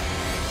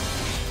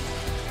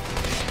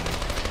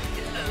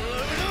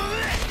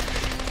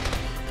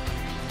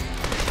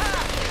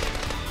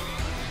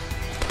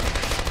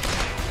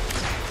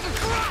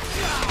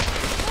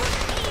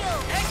 Heal.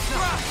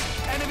 Extra.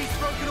 Enemy's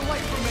broken away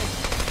from me.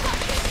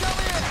 Come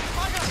here.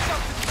 I got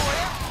something for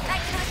you.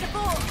 Thanks for the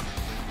support.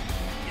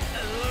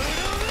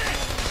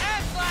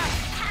 Air flash.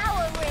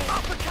 Power ring.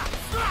 Uppercut.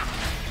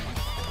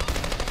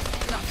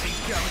 Nothing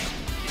going.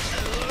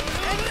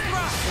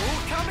 Extra. All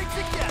coming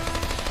together.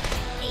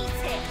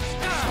 Eat it.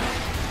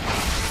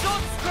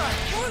 Sword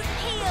strike.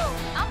 Heal.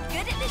 I'm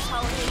good at this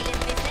whole healing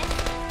business.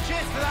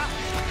 Cheers for that.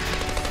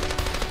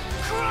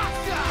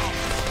 Crush out.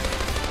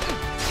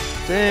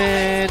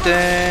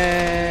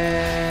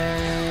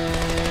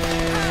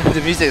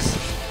 The music's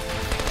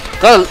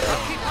got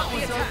That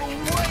was over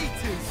way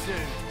too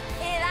soon.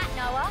 Hear that,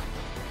 Noah?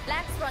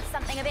 Lance wants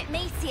something a bit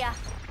meatier.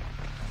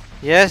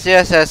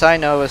 yes, I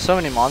know. There's so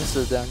many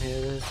monsters down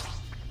here.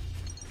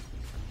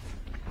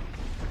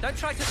 Don't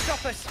try to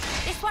stop us.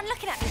 This one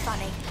looking at me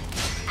funny.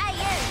 Hey,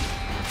 you.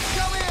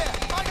 Come here.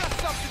 I got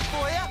something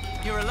for you.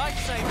 You're a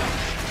lifesaver.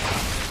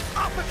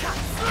 Uppercut.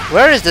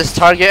 Where is this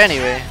target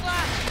anyway?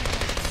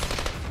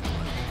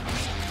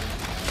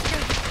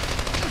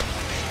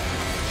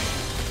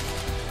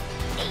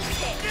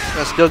 Eat it.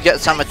 Let's go get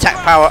some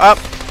attack power up.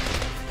 It's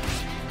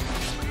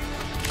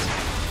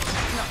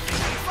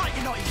like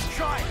you're not even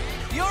trying.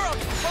 You're on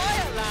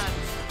fire, Lance.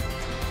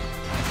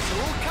 It's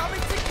all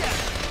coming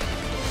together.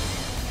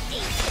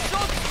 Eat it.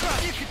 Sword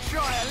strike. You could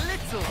try a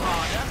little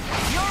harder.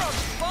 You're on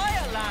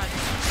fire, Lance.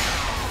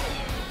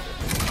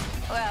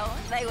 Well,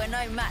 they were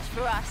no match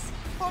for us.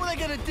 What were they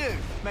gonna do?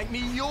 Make me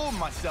yawn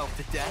myself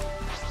to death?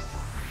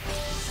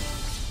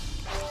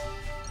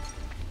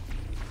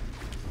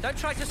 Don't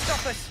try to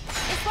stop us.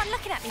 Is one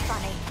looking at me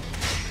funny?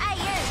 Hey,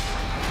 you!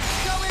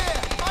 Come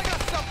here! I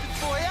got something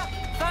for you!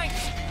 Thanks.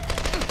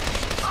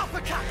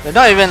 Uppercut! We're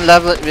not even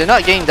level. We're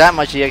not getting that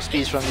much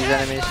EXPs from these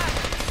enemies.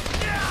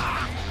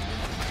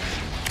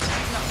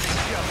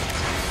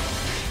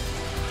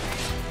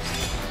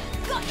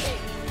 Got you!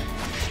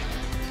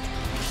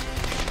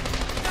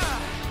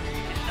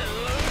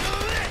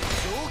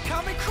 It's all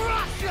coming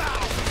crush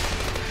now!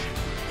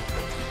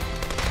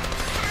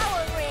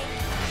 Powering!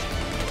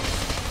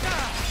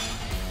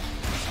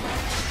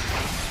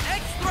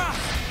 Extra!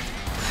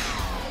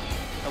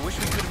 I wish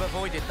we could have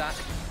avoided that.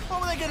 What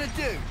were they gonna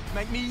do?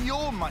 Make me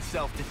yawn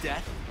myself to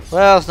death?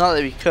 Well, it's not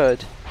that we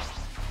could.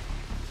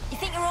 You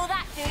think you're all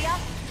that, do ya?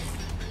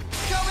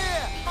 Come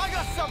here! I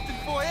got something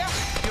for you!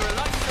 You're a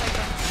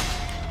lifesaver.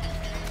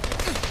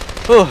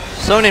 Whew,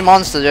 so many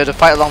monsters we have to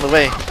fight along the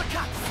way.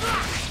 Uppercut!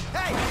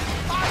 Hey!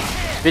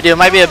 I'm here! Video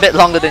might be a bit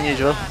longer than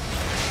usual.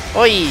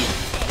 Oi!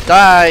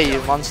 Die,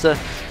 you monster.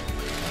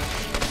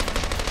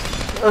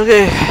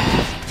 Okay.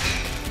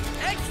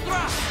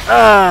 Extra!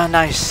 Ah,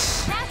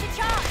 nice. Now's your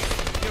chance!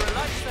 You're a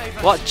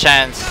lifesaver. What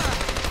chance?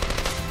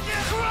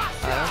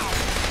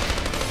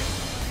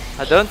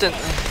 I don't think.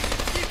 You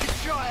could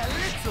try a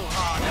little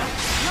harder.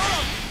 You're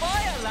on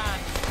fire, lad.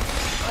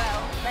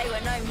 Well, they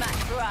were no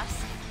match for us.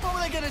 What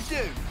were they gonna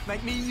do?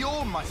 Make me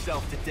yawn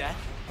myself to death?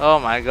 Oh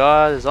my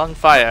god, it's on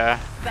fire.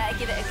 Better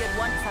give it a good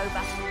once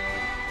over.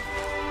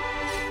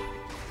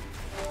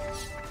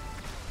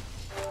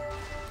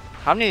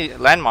 How many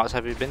landmarks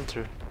have you been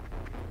through?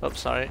 Oops,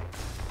 sorry.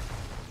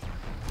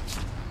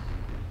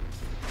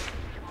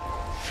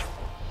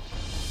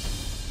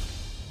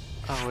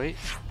 Oh wait.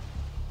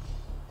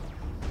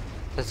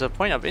 There's a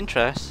point of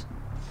interest.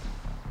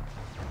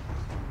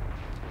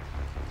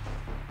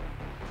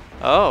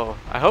 Oh,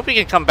 I hope we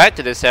can come back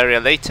to this area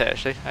later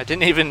actually. I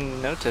didn't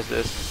even notice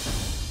this.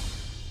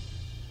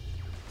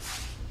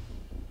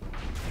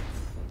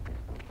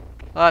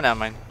 Oh, never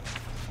mind.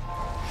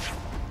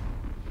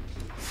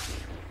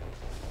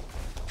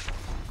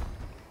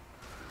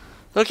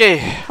 Okay,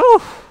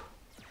 whew.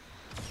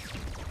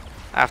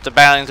 After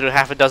battling through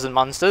half a dozen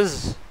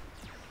monsters.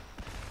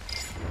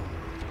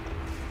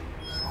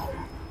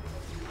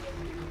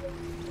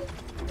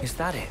 Is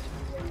that it?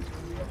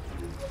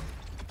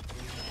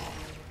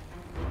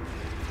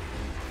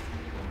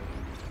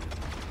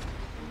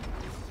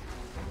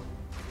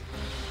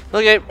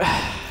 Okay.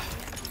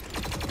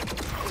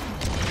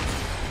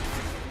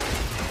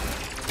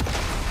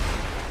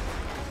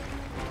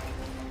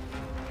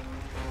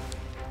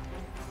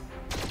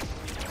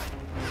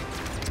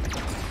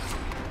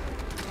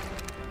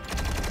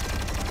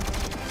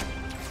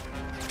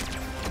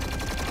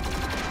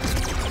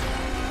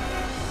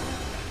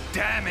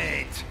 Damn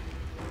it!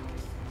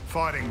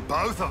 Fighting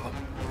both of them.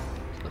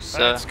 So,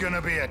 That's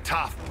gonna be a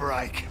tough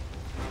break.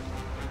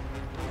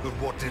 But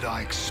what did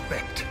I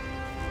expect?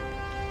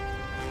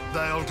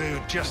 They'll do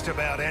just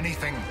about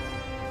anything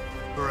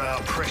for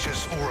our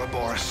precious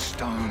Ouroboros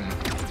stone.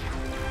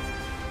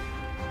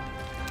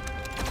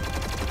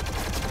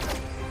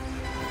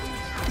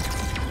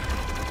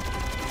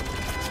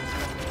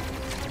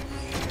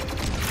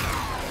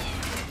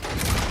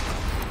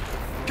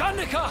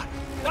 Guernica!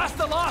 That's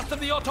the last of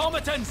the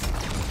automatons!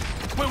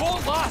 We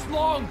won't last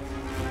long!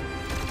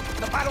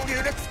 The battle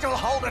unit's still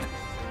holding.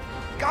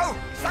 Go!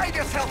 Save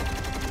yourself!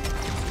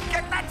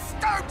 Get that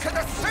stone to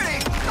the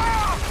city!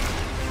 Ah!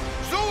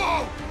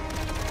 Zuo!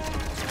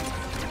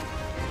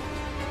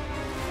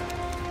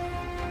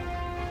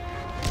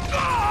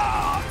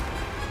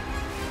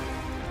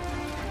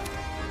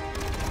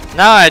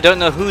 now I don't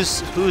know who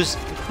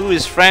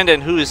is friend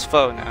and who is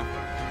foe now.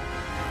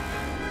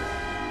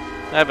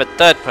 I have a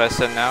third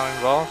person now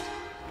involved.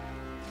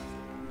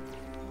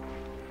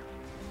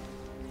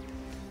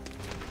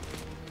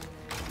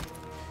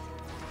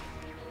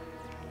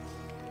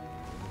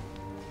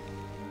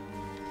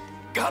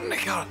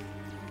 Guernica!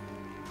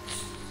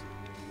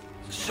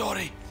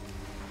 Sorry.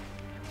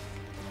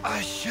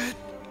 I should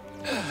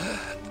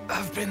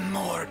have been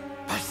more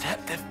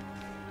perceptive.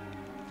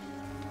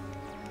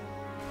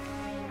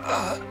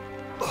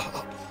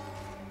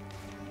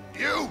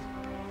 You!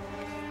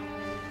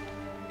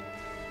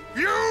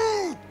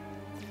 You!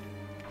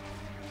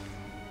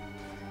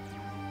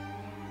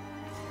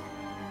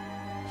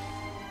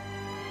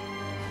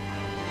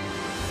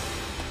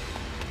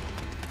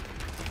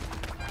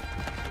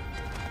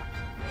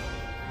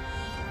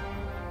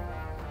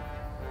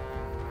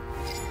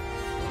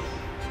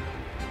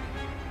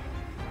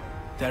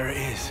 There it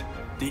is.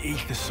 The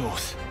ether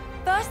source.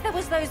 First there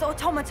was those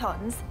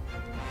automatons.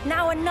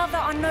 Now another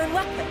unknown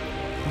weapon.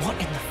 What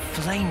in the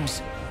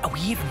flames are we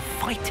even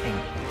fighting?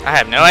 I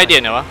have no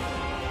idea, Noah.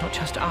 Not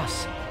just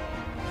us.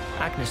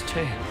 Agnes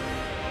too.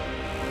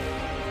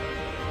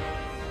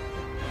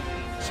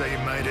 So you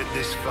made it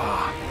this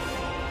far.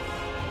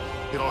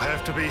 It'll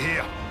have to be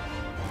here.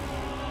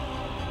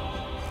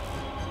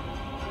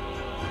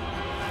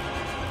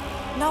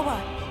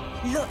 Noah,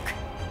 look.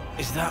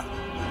 Is that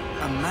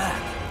a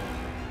man?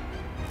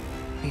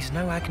 He's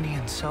no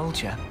Agnian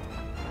soldier.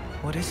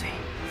 What is he?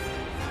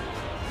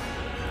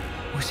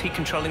 Was he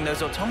controlling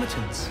those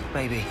automatons,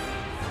 maybe?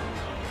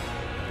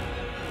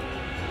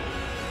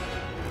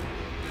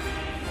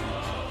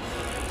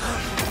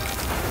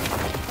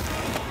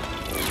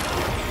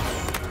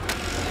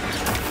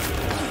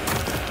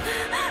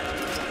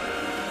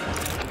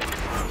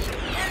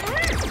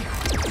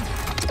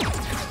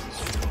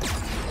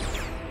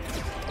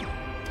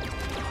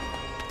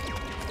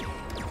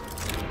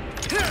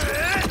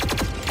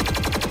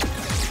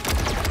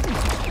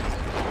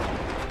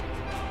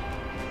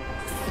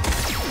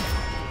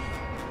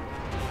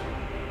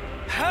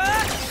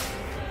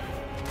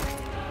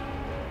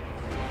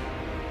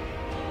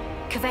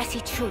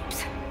 Kavesi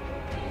troops.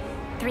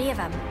 3 of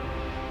them.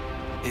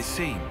 It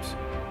seems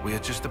we are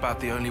just about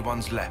the only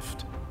ones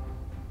left.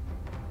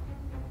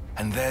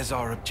 And there's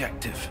our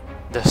objective.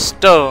 The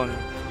stone.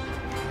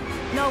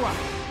 Noah.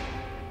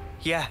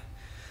 Yeah.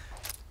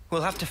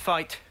 We'll have to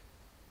fight.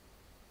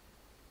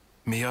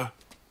 Mio?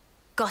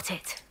 Got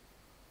it.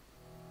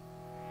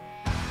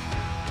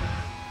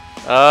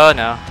 Oh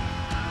no.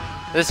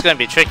 This is gonna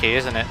be tricky,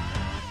 isn't it?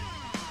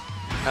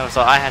 Never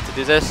thought I had to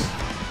do this.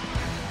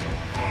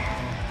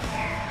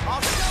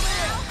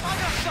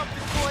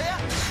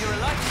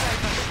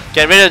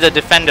 Get rid of the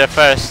defender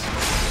first.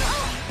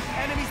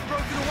 Enemies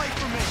broken away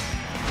from me.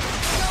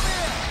 Come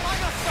here, I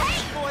got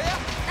something for you.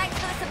 Thanks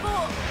for the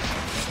support.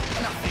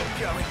 Nothing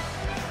going.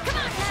 Come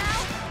on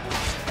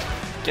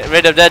now. Get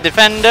rid of that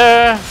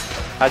defender.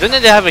 I don't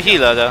think they have a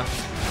healer though.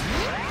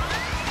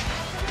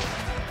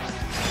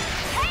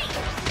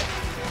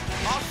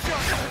 I'll show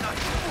you how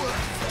it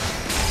works.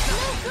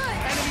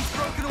 Enemies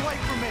broken away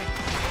from me.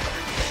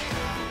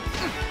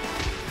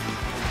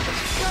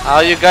 How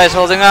are you guys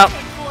holding up?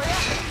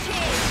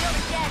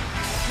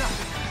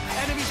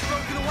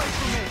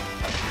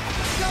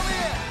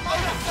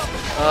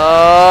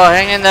 Oh,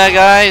 hang in there,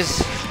 guys.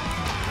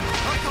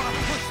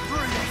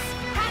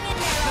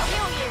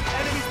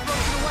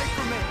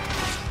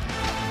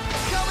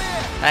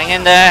 Hang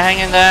in there, hang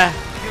in there.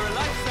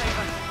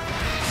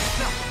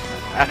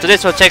 After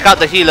this, we'll take out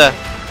the healer.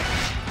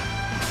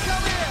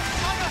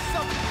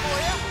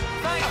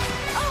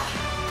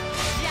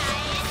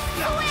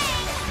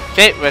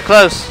 Okay, we're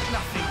close.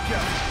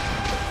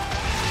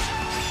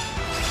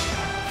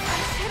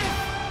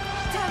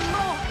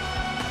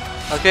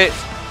 Okay.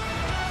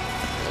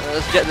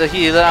 Let's get the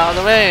healer out of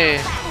the way.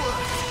 Give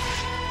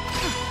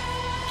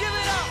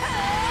it up!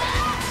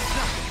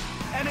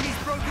 Enemies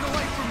broken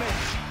away from me.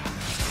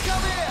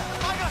 Come here,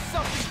 I got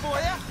something for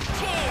you.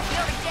 Cheers,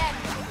 you're dead.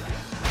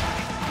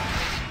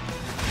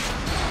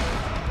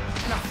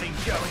 Nothing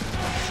going.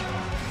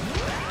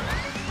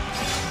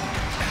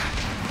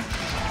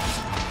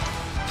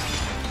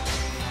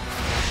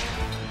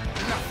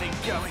 Nothing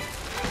going.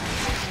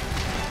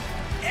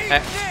 Eat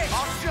this!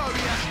 I'll show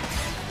you.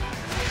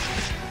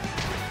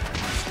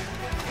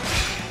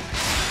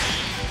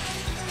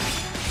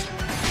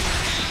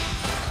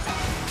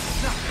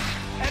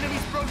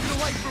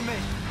 Away from me.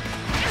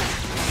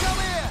 Come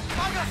here,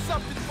 I got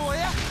something for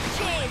you.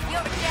 Cheers,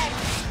 you're dead.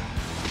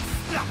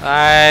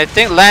 I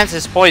think Lance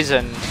is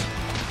poisoned.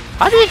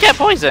 How do you get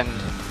poisoned?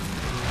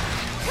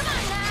 Come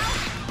on now.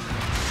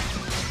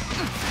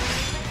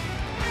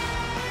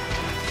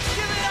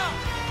 Give it up.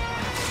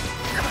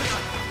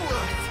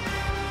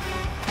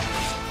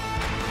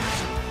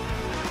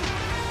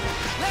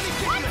 Let me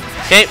give you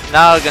a Okay,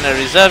 now we're gonna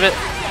reserve it.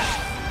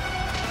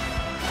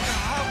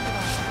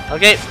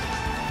 Okay.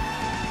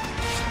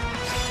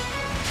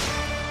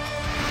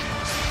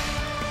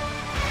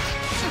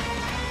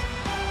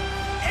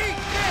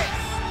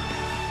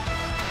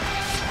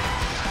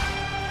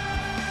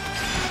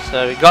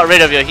 So we got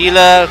rid of your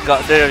healer,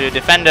 got rid of your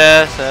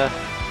defender, so...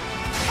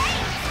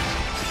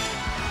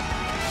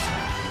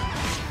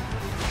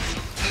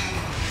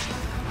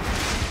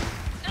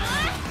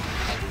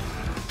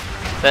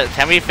 But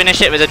can we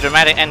finish it with a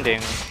dramatic ending?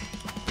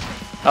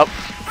 Oh,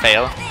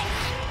 fail.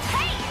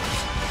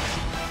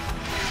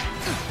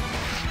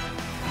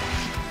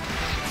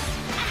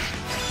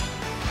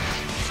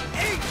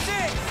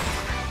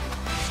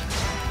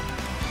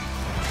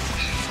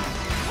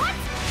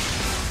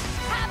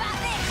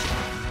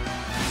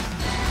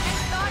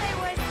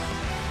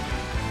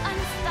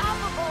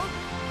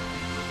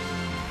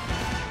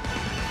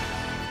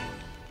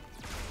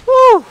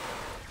 Woo!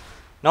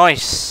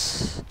 Nice.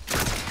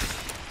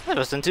 That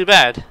wasn't too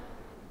bad.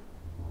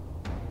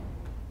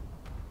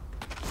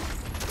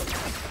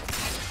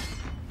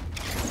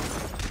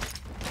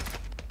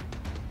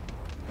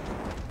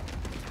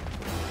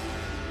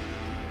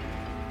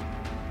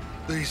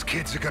 These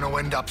kids are going to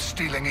end up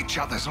stealing each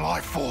other's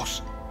life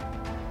force.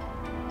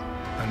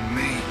 And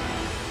me,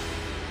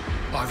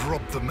 I've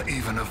robbed them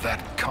even of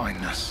that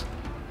kindness.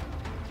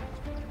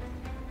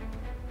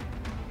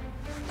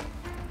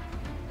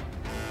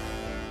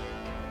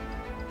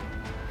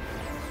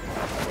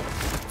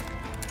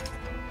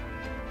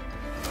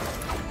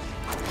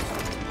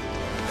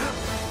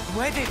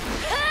 Where did...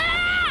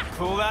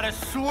 Call that a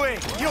swing?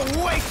 You're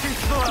way too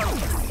slow!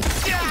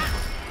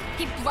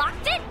 He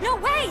blocked it? No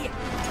way!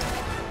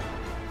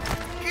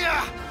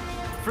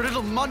 For a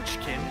little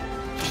munchkin,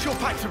 Sure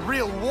packed a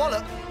real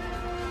wallop.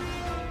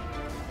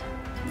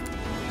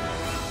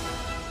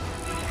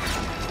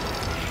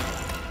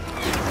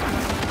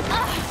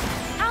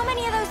 How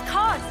many of those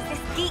cards has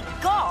this geek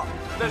got?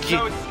 There's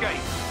no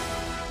escape.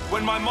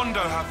 When my Mondo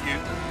have you,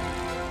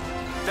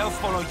 they'll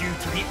follow you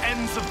to the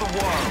ends of the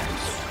world.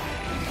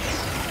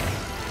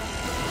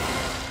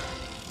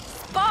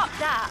 Spark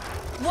that!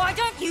 Why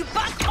don't you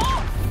back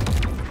off?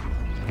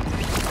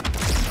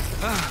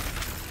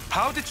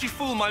 How did she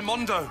fool my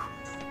Mondo?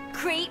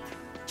 Creep,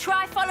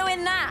 try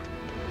following that.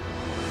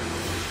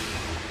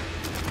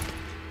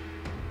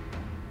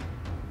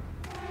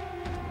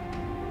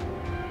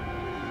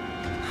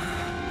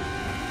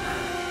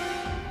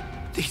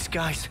 These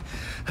guys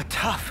are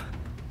tough.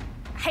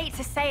 Hate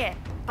to say it,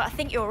 but I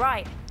think you're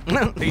right.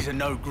 These are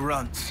no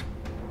grunts.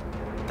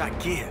 That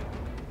gear,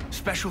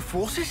 special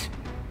forces?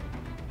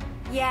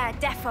 Yeah,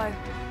 defo.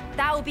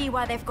 That'll be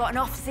why they've got an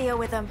off-seer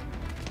with them.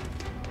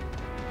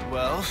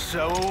 Well,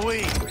 so are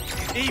we.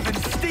 Even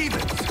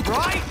Stevens,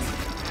 right?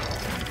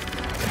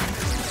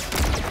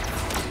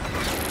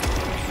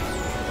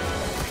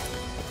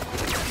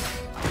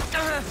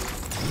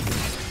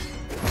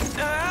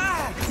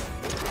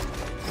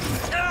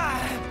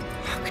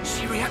 How could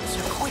she react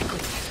so quickly?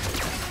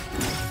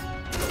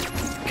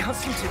 Can't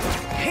seem to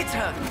hit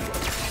her.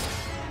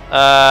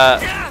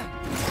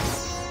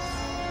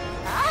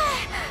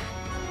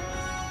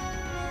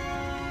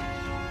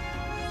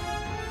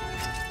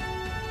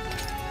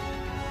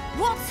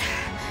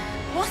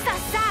 What's that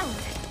sound?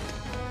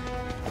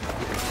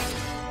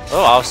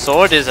 Oh, our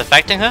sword is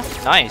affecting her?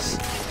 Nice.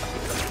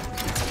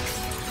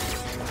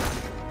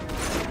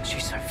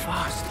 She's so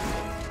fast.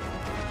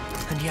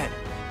 And yet,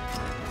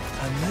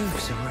 her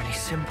moves are really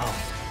simple.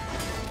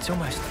 It's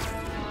almost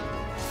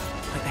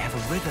like they have a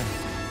rhythm.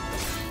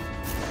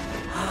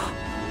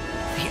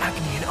 The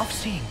agony and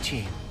off-seeing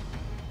tune.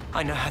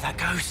 I know how that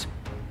goes.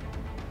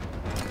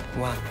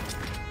 1,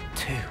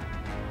 2,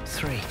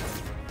 3,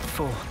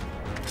 4.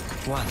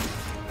 1,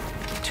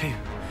 2,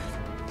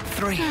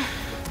 3.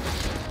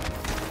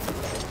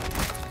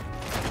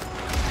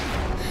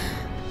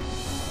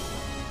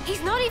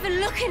 He's not even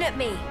looking at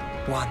me.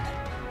 1,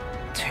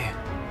 2,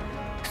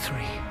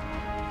 3,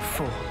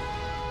 4.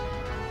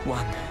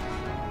 1,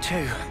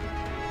 2.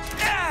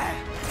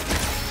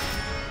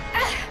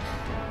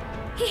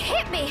 He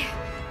hit me.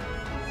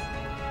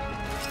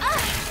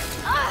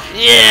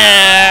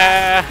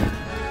 Yeah!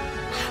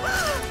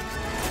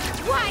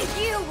 Why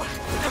you?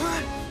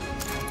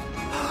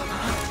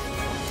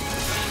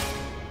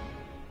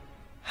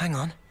 Hang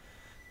on.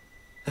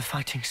 The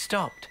fighting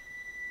stopped.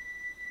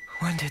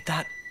 When did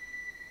that...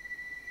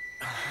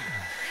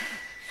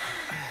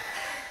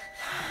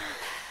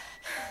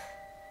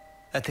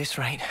 At this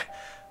rate,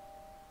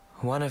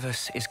 one of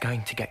us is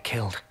going to get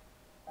killed.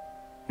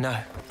 No.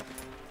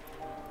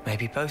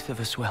 Maybe both of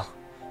us will.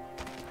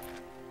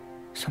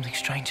 Something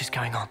strange is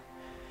going on.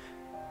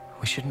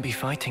 We shouldn't be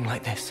fighting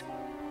like this.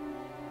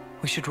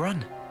 We should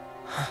run.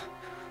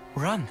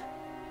 Run.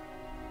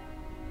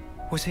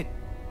 Was it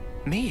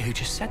me who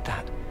just said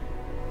that?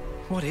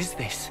 What is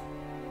this?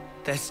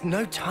 There's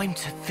no time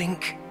to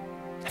think.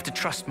 I have to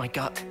trust my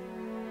gut.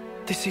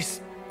 This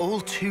is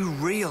all too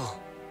real.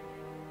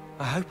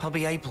 I hope I'll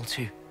be able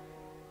to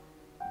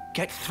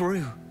get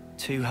through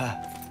to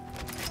her.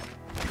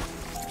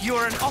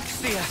 You're an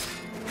Oxia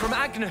from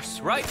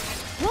Agnes, right?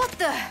 What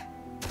the?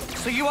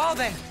 So you are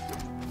then?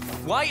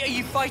 Why are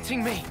you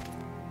fighting me?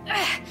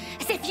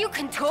 As if you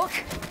can talk.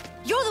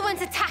 You're the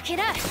ones attacking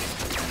us.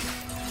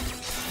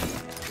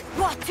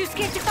 What, too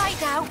scared to fight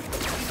now?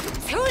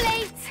 Too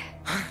late!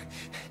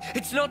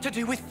 It's not to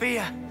do with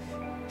fear.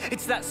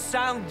 It's that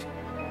sound.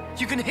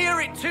 You can hear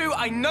it too,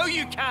 I know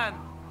you can!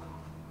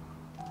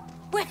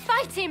 We're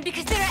fighting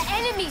because there are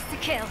enemies to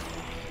kill.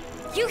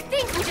 You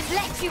think we'll just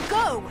let you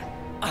go?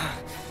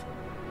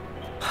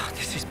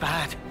 This is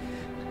bad.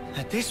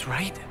 At this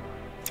rate...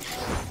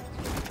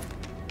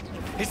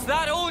 Is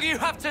that all you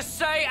have to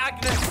say,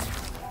 Agnes?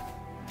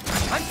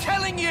 I'm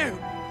telling you!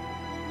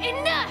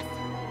 Enough!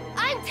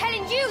 I'm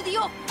telling you that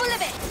you're full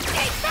of it!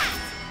 Take that!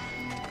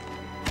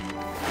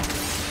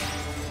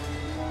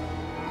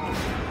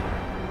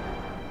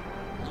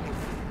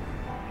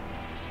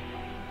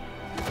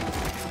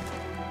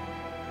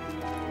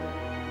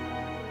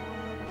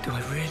 Do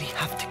I really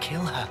have to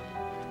kill her?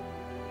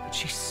 But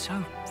she's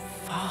so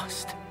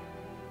fast.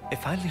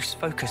 If I lose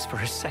focus for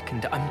a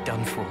second, I'm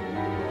done for.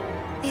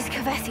 These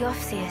Kavesi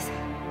officers.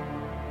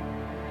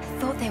 I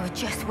thought they were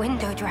just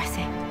window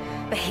dressing,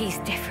 but he's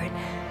different.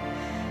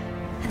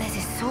 And there's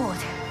his sword.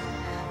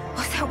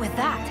 What's up with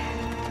that?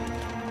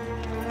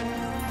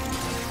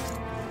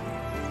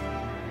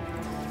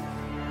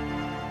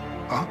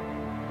 Huh?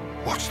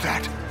 What's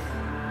that?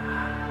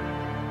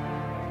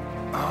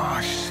 Oh,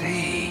 I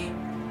see.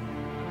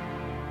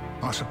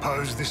 I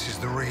suppose this is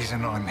the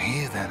reason I'm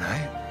here then,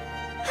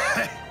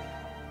 eh?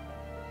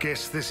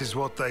 Guess this is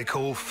what they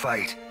call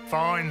fate.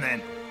 Fine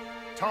then.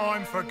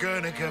 Time for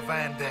Guernica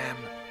Van Dam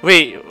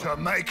Wait. to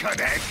make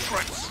an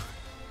entrance.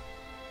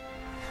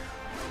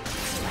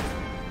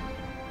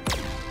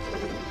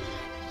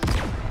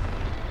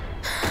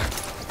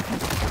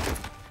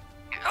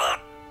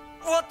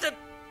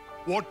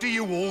 What do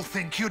you all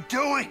think you're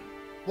doing?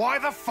 Why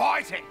the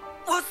fighting?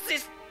 What's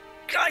this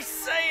guy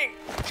saying?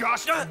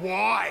 Just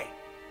why?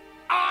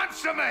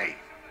 Answer me!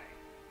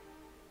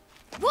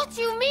 What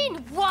do you mean,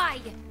 why?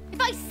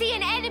 If I see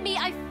an enemy,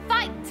 I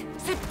fight.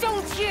 So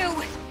don't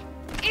you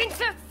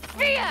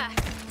interfere!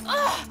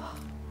 Ugh.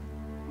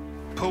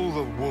 Pull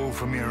the wool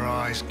from your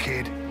eyes,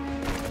 kid.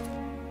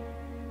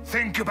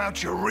 Think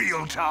about your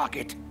real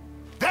target.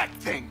 That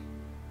thing.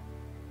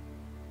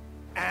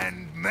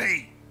 And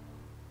me.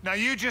 Now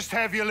you just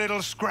have your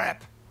little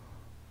scrap.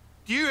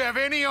 Do you have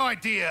any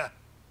idea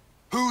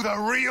who the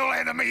real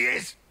enemy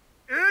is?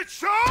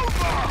 It's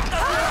over!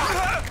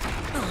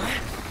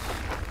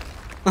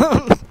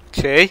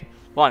 Okay,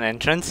 one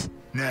entrance.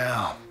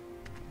 Now,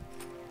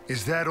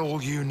 is that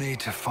all you need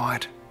to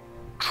fight?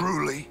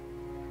 Truly?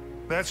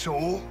 That's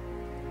all?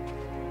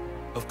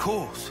 Of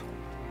course.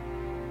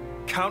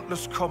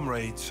 Countless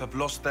comrades have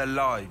lost their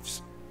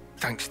lives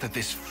thanks to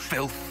this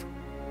filth.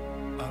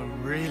 Oh,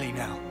 really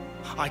now?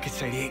 I could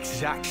say the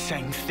exact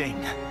same thing.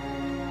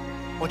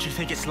 What do you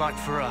think it's like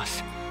for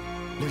us?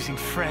 Losing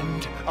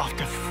friend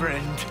after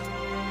friend.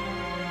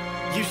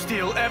 You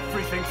steal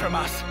everything from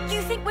us.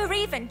 You think we're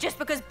even just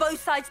because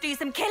both sides do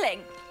some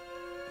killing?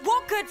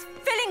 What good's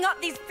filling up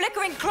these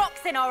flickering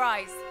clocks in our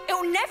eyes?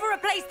 It'll never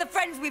replace the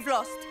friends we've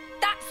lost.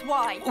 That's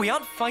why. We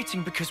aren't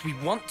fighting because we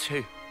want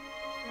to.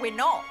 We're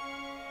not.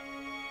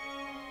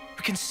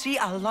 We can see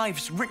our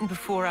lives written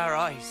before our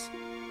eyes.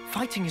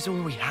 Fighting is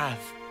all we have.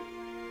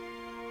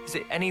 Is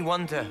it any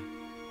wonder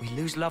we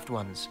lose loved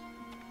ones?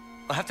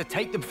 Or have to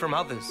take them from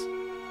others?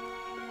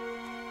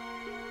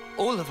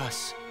 All of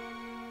us.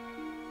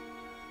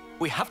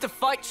 We have to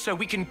fight so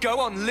we can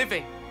go on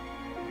living.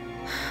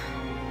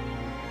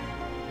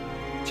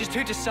 Just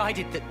who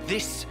decided that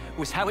this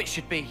was how it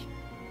should be?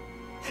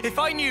 If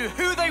I knew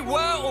who they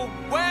were or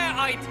where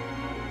I'd...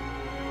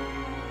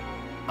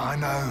 I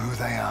know who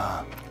they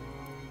are.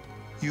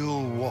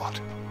 You'll what?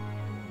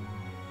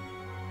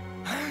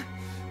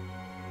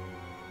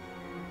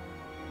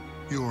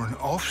 You're an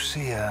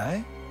off-seer,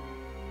 eh?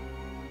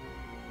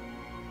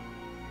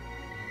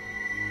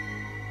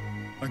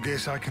 I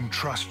guess I can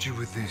trust you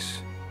with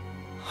this.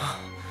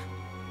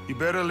 You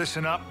better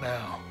listen up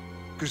now,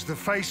 because the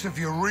face of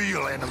your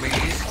real enemy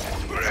is...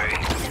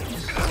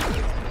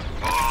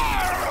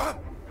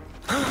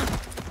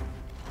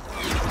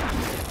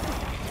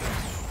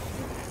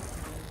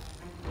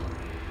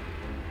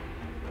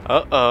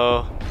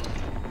 Uh-oh.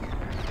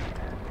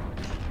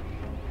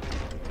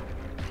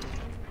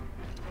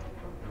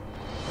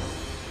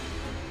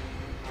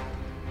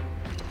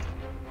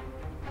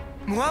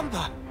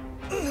 Mwamba!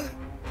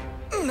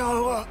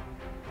 No,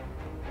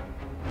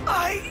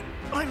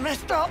 I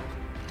messed up.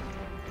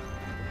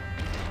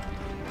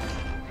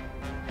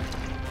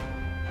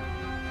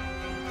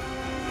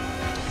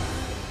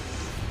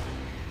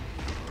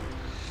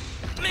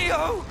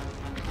 Mio!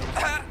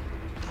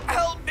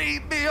 Help me,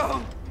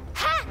 Mio!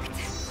 Hacked!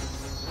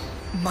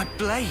 My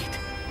blade!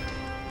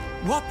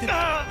 What the...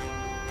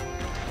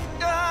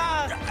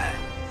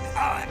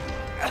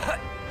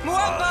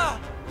 Mwamba!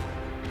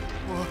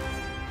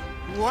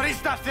 What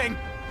is that thing?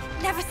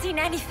 Never seen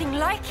anything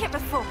like it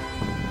before.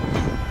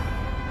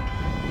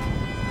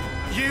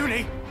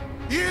 Uni!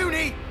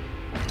 Uni!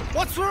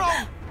 What's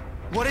wrong?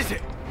 What is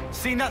it?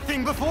 Seen that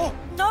thing before?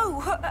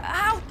 No,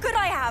 how could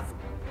I have?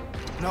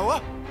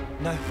 Noah?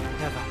 No,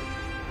 never.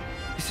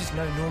 This is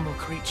no normal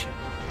creature.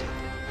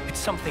 It's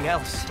something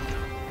else.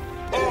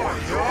 Oi,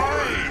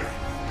 oi!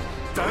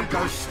 Don't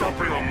go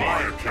stopping on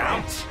my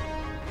account.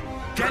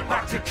 Get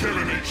back to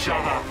killing each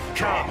other.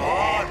 Come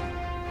on!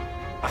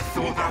 I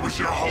thought that was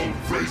your whole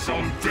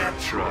raison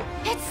d'etre.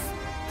 It's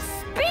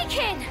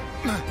speaking!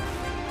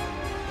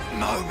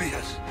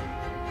 Mobius.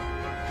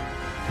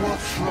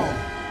 What's wrong?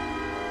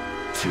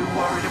 Too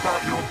worried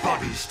about your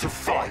buddies to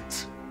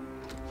fight?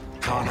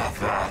 Can't have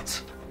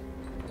that.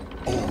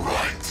 All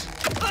right.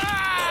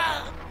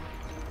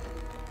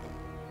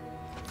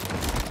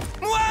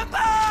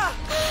 Mwamba!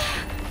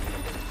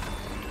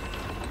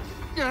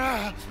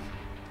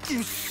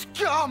 You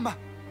scum!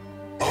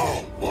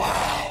 Oh,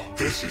 wow.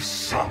 This is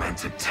some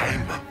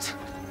entertainment.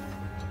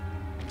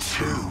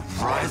 Two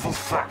rival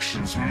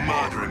factions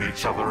murdering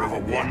each other over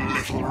one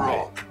little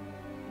rock.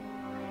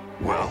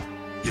 Well,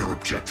 your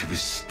objective is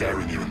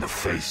staring you in the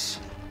face.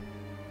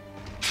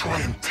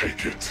 Try and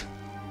take it.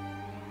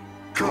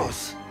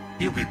 'Cause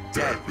you'll be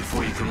dead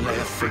before you can lay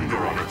a finger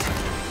on it.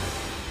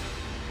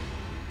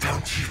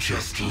 Don't you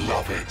just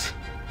love it?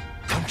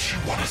 Don't you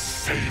want to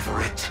savor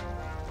it?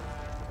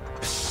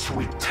 The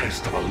sweet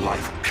taste of a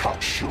life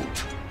cut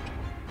short.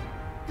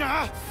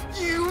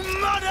 You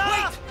mother!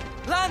 Wait!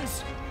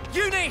 Lance!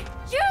 Uni!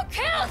 You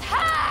killed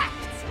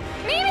Hacked!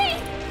 Mimi!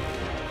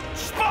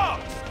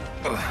 Sparks!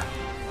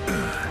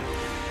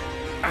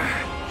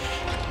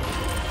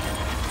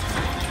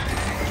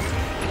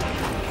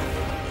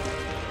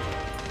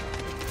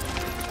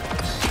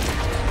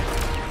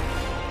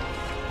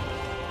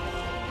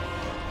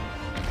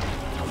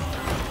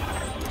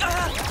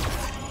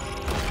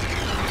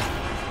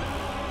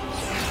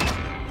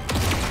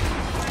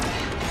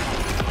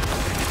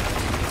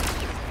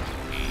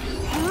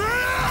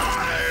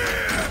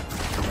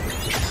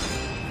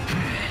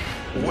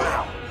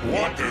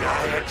 What did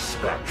I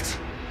expect?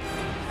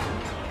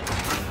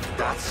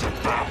 That's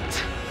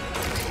about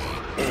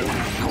all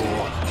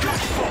your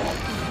good fault.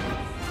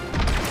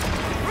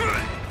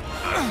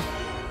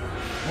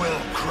 Well,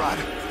 crud.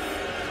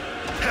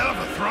 Hell of a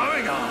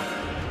throwing arm.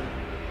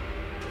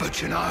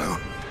 But you know,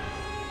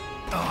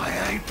 I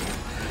ain't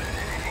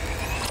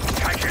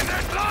taking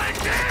that lying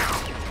down!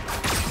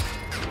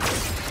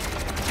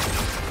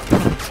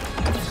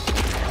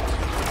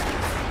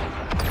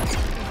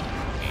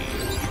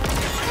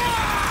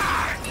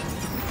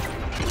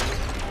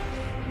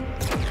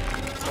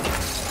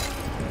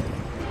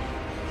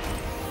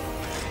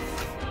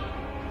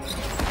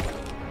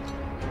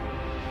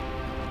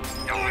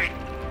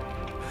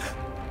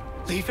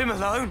 Leave him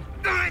alone.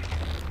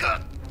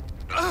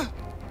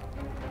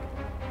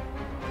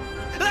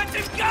 Let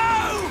him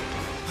go!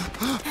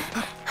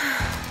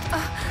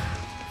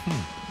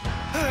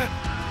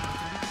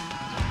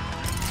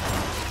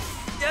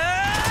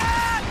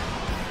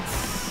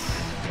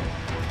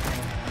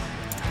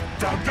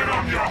 Now get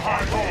on your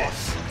high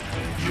horse.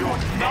 You're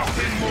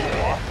nothing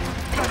more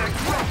than a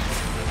grunt.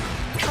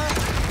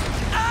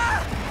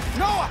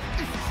 Noah!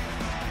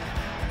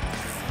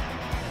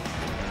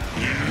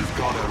 You've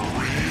got a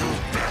real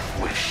death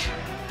wish.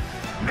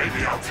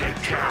 Maybe I'll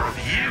take care of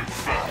you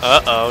first.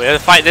 Uh-oh, we have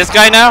to fight this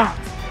guy now?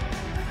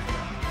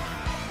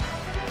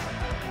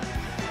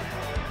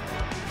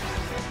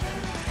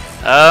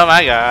 Oh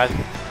my god. Come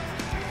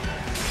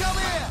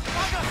here!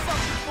 I got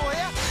something for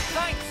you!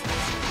 Thanks!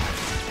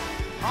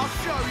 I'll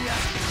show you!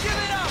 Give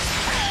it up!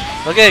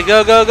 Okay,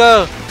 go, go,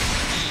 go!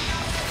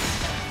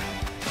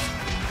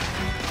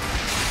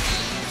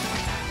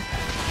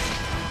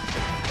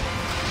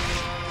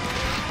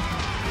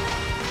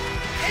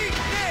 Eat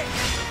this!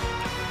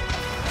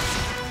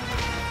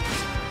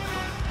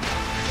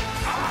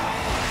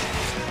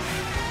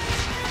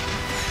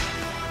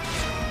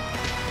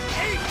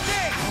 Eat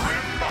this!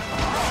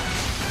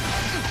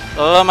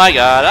 Oh my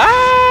god, ah!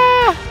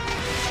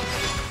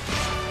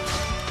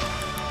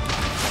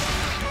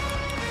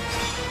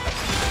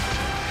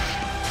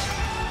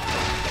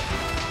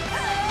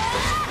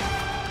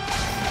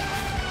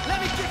 Let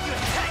me give you a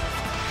taste!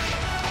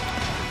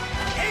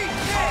 Eat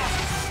this!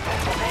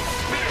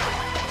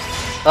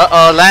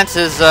 Uh-oh,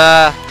 Lance's,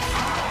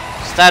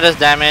 status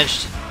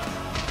damaged.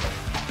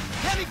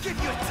 Let me give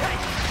you a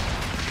taste!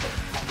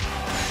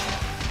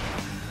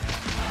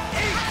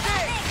 Eat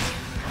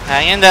this!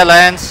 Hang in there,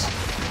 Lance.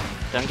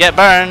 Don't get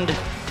burned.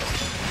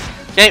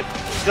 Okay,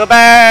 go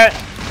back!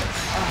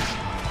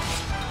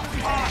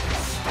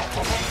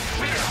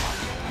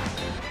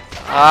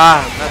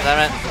 Ah, god damn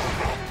it.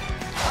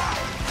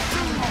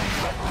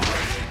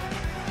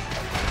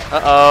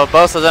 Uh-oh,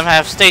 both of them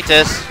have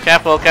status.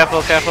 Careful,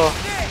 careful, careful.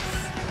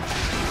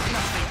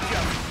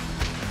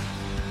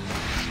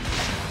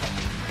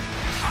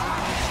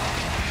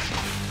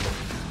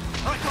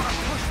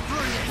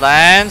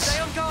 Lance?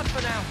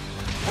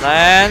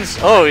 Lance?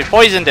 Oh, he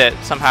poisoned it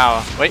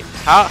somehow. Wait,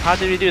 how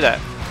did we do that?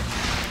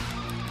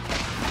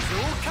 It's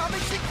all coming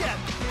together!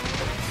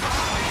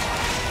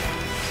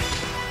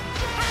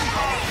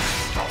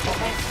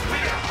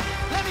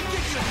 Let me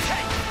give you a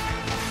taste!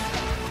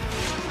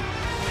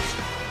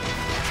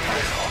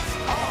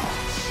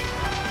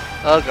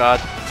 Oh god.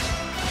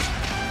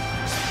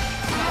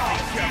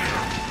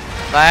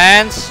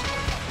 Lance?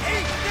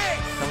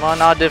 Come on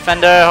now,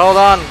 defender, hold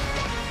on.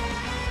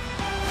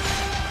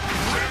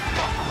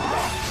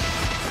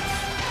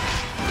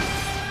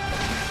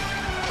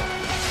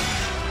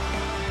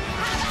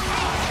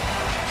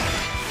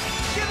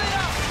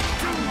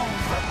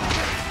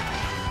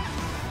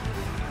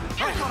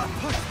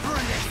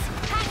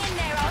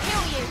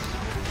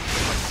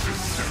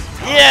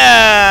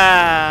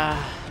 Yeah!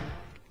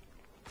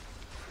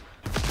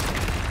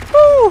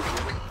 Woo!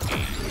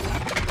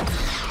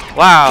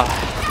 Wow.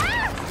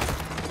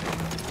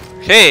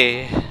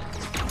 Okay.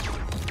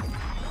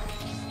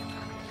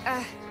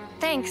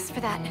 Thanks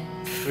for that.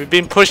 We've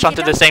been pushed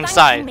onto the same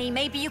side. Me,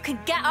 maybe you can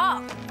get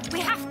up.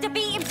 We have to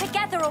beat him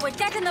together or we're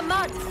dead in the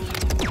mud.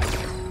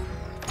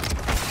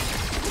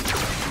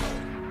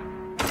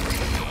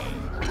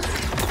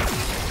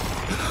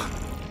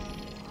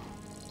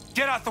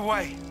 Get out the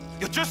way!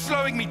 You're just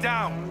slowing me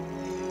down!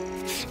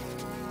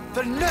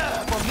 The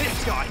nerve on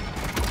this guy!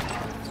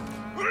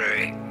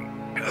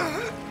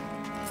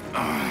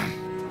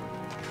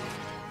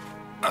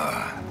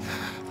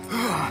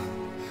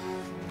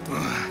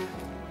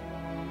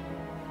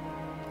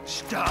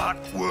 Start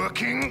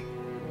working.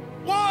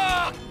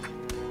 Work!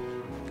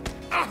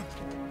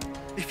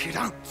 If you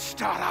don't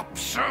start up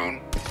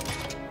soon,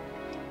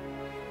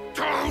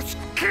 those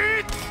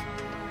kids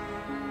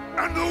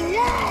and the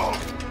world.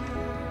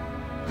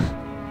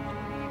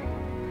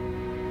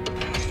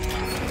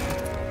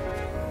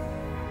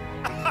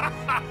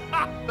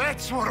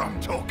 That's what I'm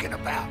talking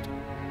about.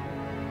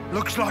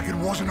 Looks like it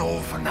wasn't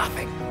all for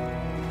nothing.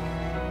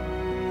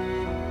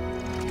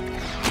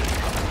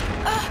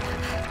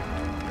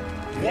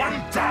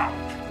 One down.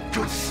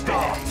 Good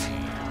start.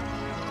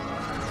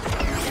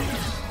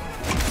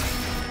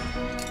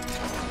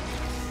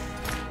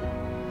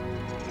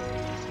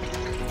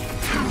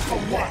 for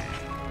one.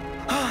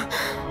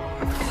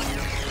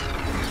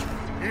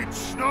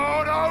 It's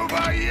not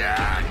over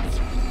yet!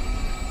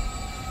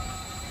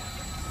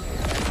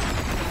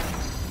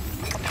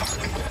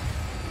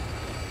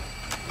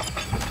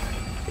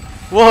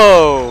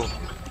 Whoa!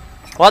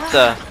 What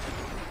the?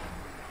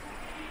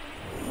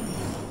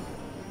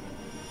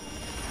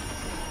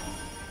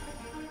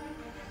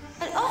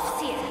 An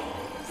officer?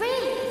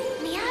 Really?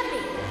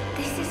 Miyabi?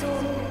 This is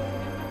all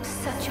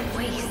such a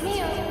waste.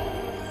 Mio,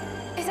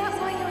 is that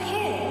why you're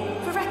here?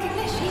 For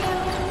recognition? Mio,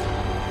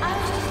 I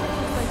was just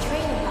looking for a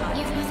training partner.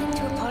 You've nothing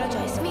to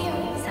apologize for. Mio,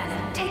 Sana,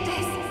 take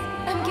this.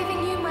 I'm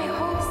giving you my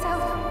whole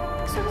self.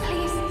 So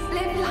please,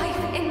 live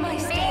life in my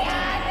stead.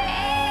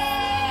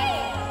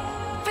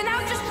 For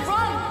now, just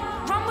run!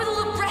 Run with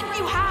all the breath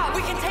you have!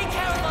 We can take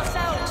care of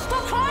ourselves!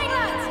 Stop crying,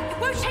 lads! It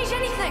won't change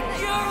anything!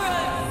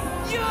 Euron!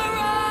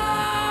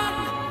 Euron!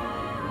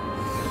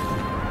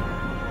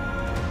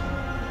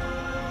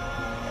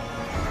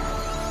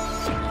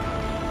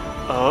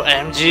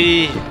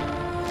 OMG!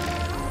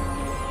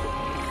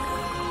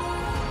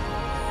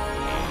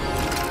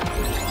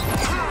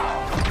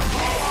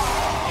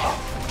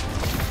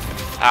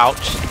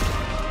 Ouch.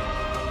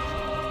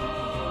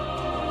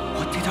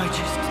 What did I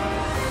just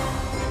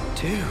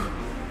do?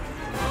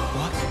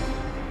 What?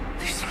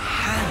 This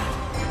hand.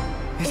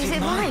 Is it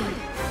mine?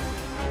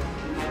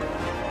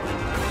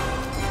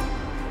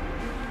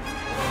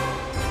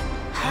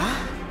 Huh?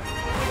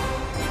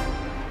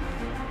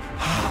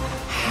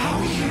 How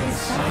are you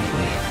inside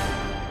me?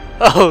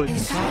 Oh,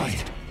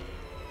 Inside?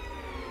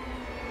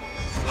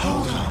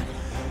 Hold on.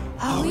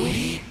 Are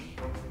we?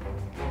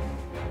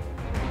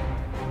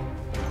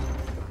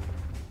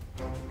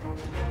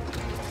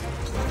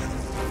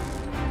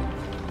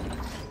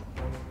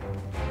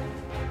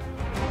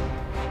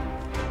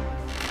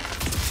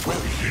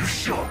 Well, you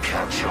sure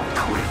catch up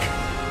quick.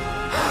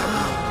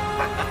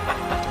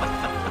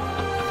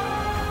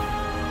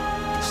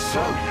 So,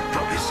 you've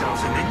got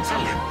yourselves an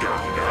interlink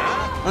going,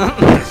 huh?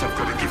 Guess I've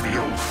got to give the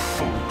old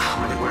fool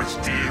credit where it's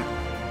due.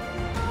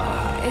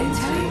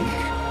 Interlink?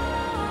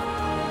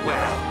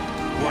 Well,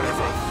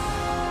 whatever.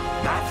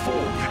 That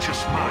form you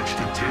just merged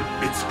into,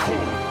 it's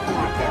called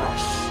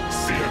Ouroboros.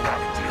 See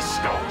about it to your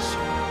stars.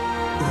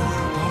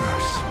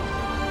 Ouroboros?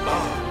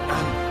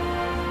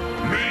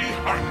 Me,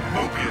 I'm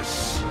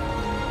Mobius.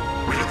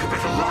 We look a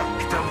bit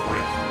alike, don't we?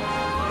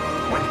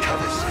 When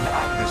Kevus and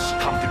Agnes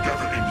come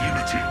together in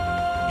unity,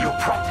 you're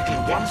practically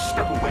one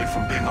step away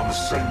from being on the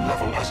same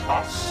level as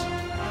us.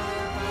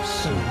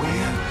 So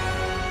we're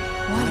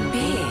one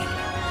being?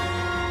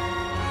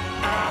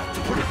 To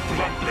put it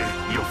bluntly,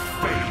 you're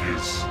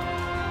failures.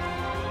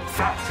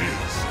 Fact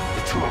is,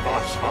 the two of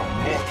us are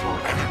mortal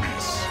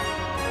enemies.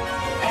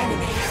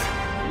 Enemies?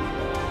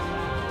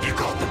 You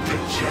got the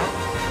picture?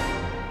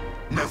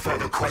 No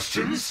further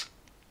questions?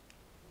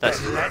 Then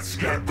let's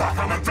get back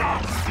on the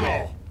dance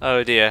floor.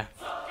 oh dear.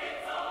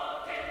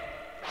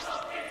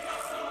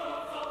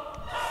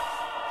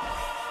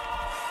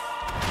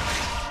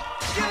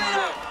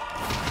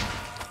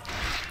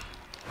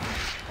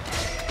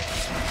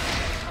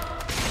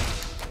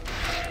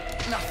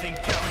 Nothing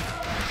going.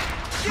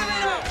 Give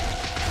it up!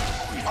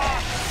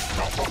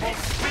 Unstoppable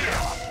spear!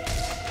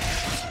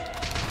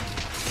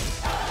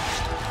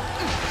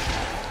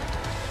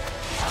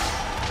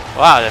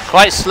 Wow, they're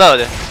quite slow.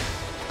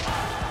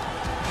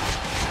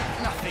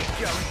 Nothing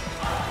going.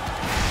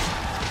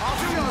 I'll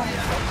show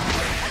you.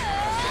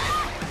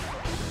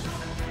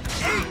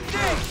 Eat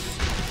this!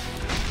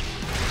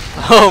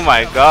 Oh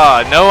my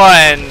god, no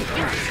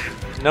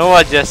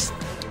one just,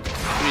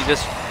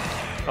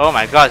 oh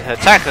my god, her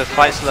attack is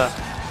quite slow.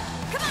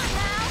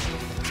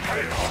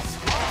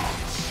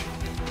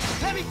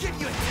 Let me give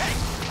you a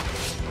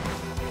taste.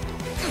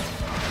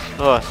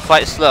 Oh, it's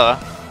quite slow.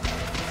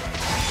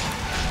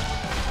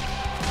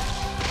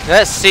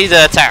 Let's see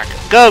the attack.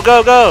 Go,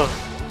 go, go!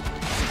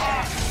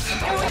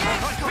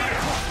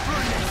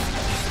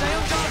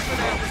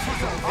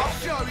 I'll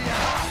show you.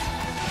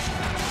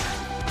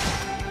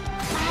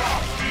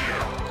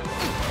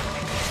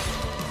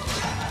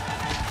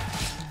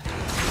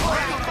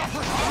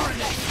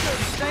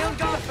 Stay on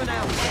guard for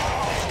now.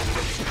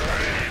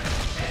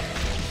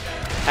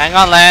 Hang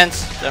on,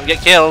 Lance. Don't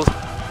get killed.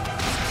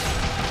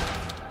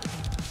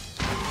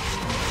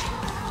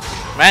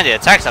 Man, the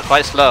attacks are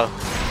quite slow.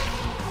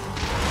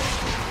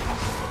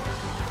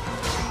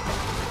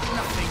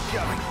 Nothing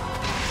going.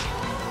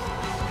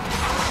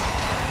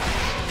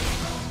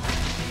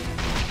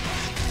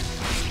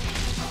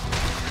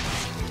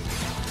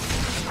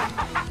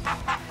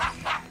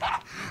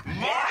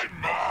 My!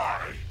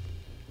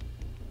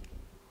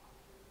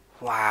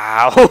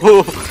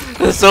 Wow,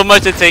 there's so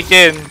much to take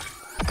in.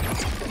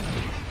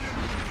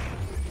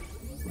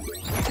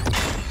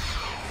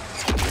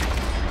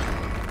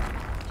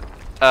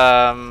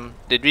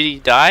 Did we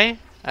die?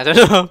 I don't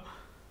know.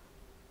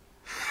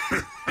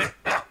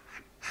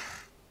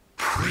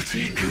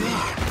 Pretty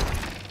good.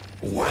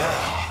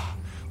 Well,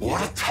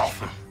 what a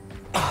tough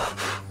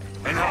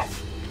one.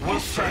 Enough.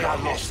 We'll say I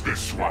lost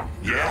this one,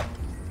 yeah?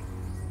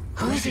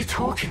 Who is he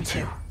talking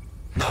to?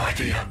 No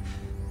idea.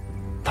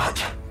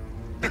 But...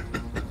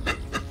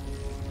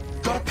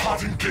 got a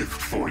parting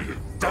gift for you.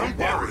 Don't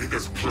worry,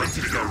 there's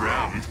plenty to go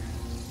round.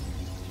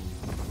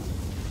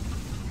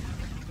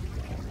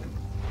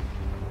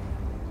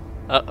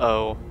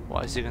 Uh-oh.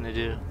 What is he gonna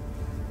do?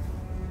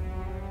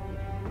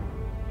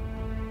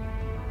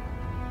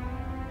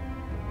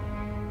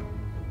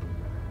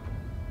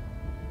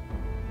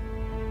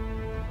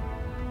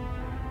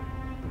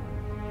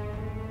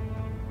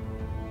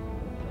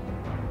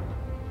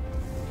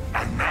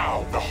 And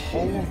now the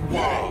whole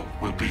world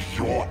will be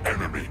your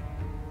enemy.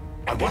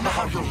 I wonder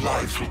how your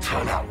lives will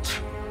turn out.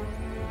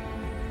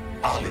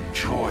 I'll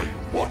enjoy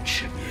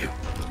watching you.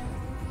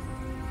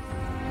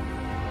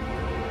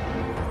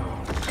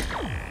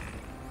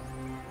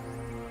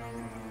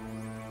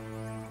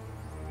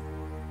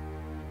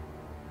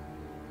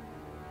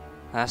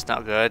 That's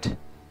not good.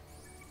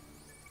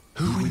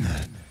 Who in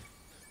there?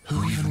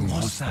 Who even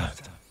was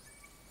that?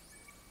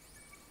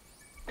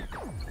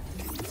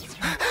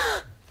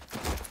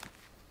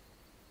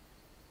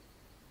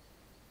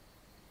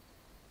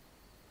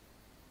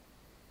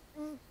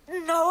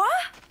 Noah?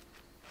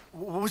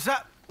 Was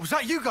that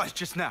you guys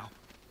just now?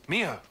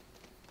 Mio,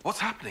 what's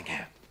happening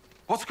here?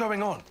 What's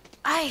going on?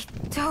 I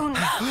don't...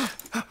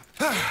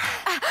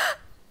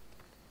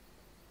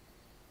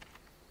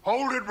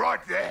 Hold it right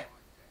there.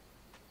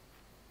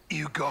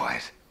 You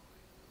guys,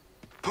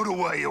 put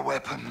away your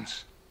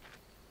weapons.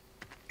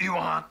 You're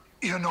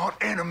not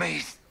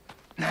enemies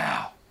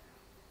now.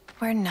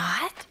 We're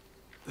not?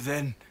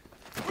 Then...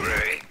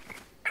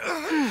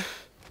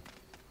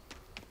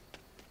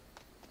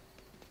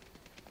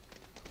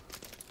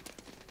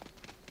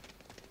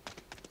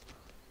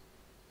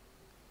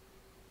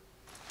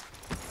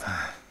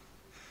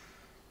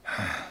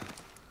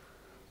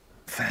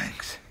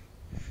 Thanks.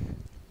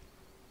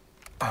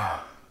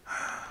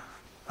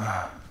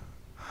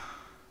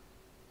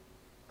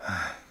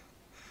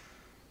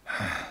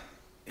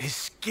 His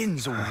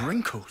skin's all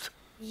wrinkled.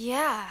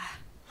 Yeah.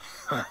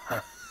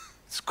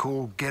 It's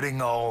called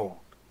getting old,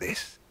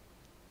 this.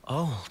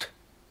 Old?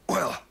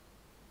 Well,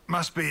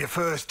 must be your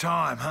first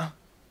time, huh?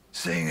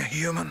 Seeing a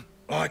human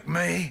like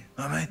me,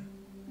 I mean.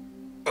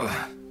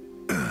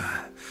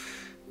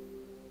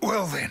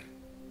 Well then,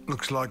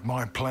 looks like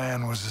my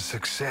plan was a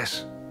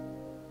success.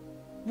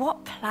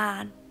 What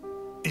plan?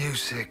 You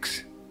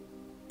six,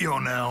 you're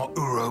now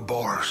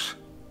Ouroboros.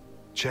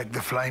 Check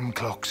the flame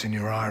clocks in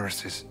your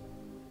irises.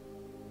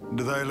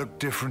 Do they look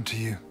different to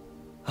you?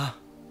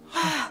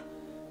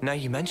 Now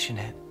you mention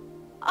it.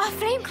 Our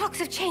flame clocks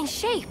have changed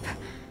shape.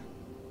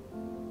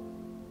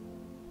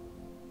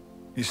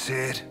 You see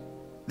it?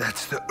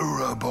 That's the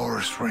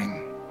Ouroboros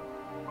ring.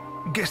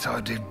 Guess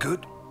I did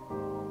good.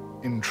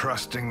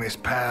 Entrusting this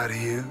power to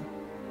you.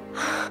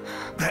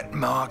 That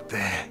mark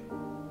there.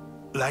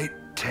 Late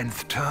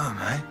 10th term,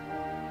 eh?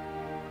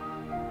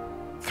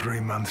 3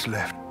 months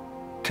left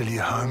till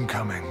your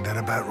homecoming. That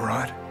about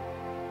right?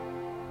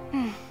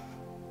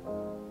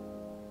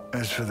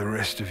 As for the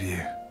rest of you,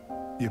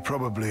 you're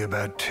probably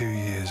about 2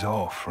 years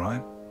off,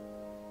 right?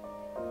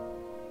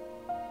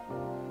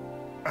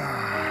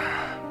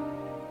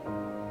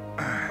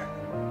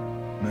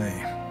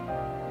 Me.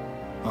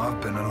 I've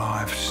been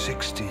alive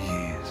 60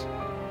 years.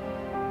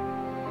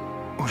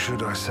 Or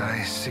should I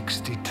say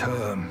 60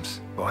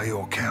 terms, by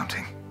your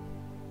counting.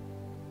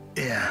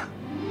 Yeah,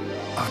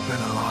 I've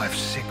been alive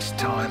 6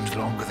 times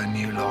longer than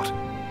you lot.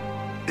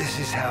 This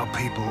is how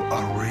people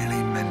are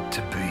really meant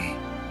to be.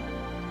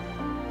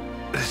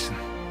 Listen,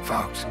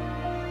 folks,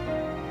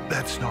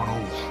 that's not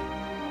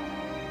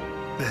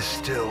all. There's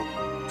still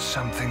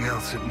something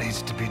else that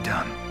needs to be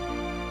done.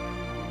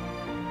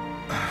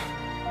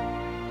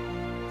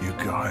 You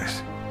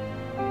guys,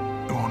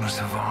 you want to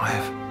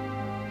survive?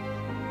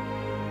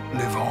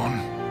 Live on?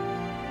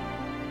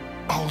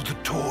 Hold the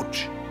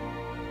torch?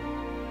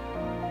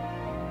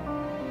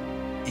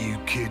 You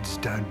kids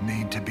don't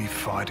need to be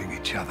fighting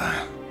each other.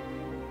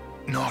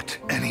 Not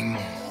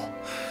anymore.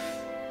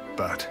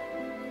 But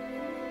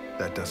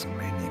that doesn't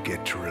mean you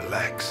get to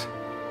relax.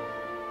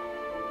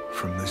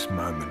 From this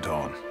moment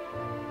on,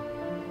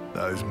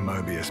 those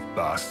Mobius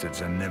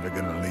bastards are never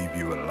gonna leave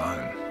you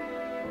alone.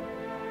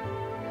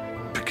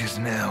 Because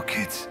now,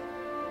 kids,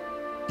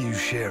 you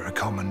share a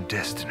common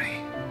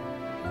destiny.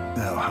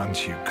 They'll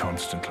hunt you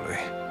constantly,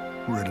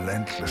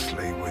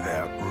 relentlessly,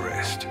 without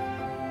rest.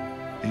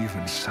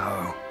 Even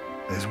so,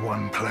 there's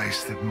one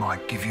place that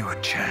might give you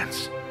a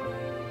chance.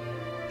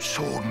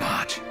 Sword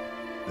March.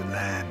 The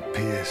land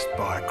pierced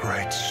by a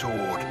great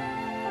sword.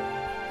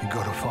 You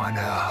gotta find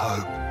our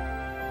hope.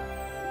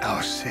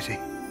 Our city.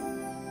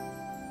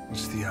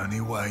 It's the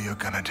only way you're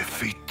gonna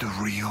defeat the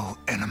real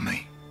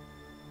enemy.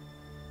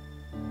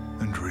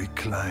 And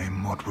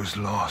reclaim what was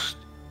lost.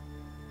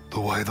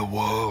 The way the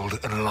world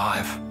and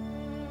life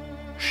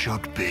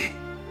should be.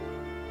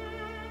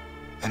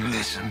 And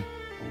listen,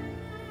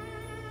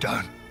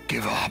 don't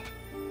give up.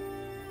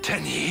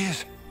 10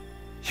 years?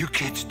 You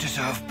kids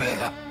deserve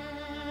better.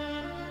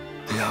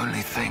 The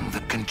only thing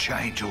that can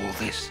change all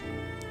this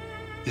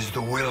is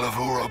the will of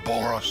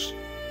Ouroboros.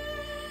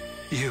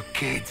 You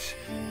kids,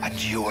 and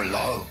you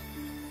alone.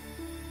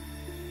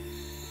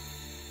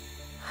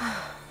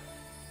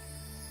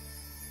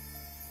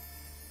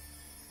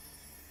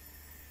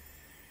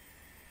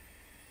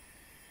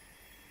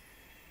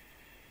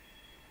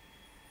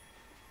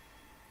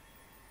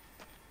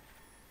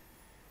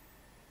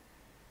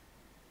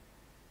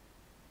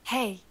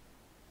 Hey,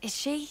 is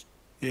she?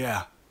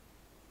 Yeah,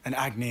 an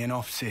Agni and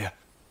Offseer.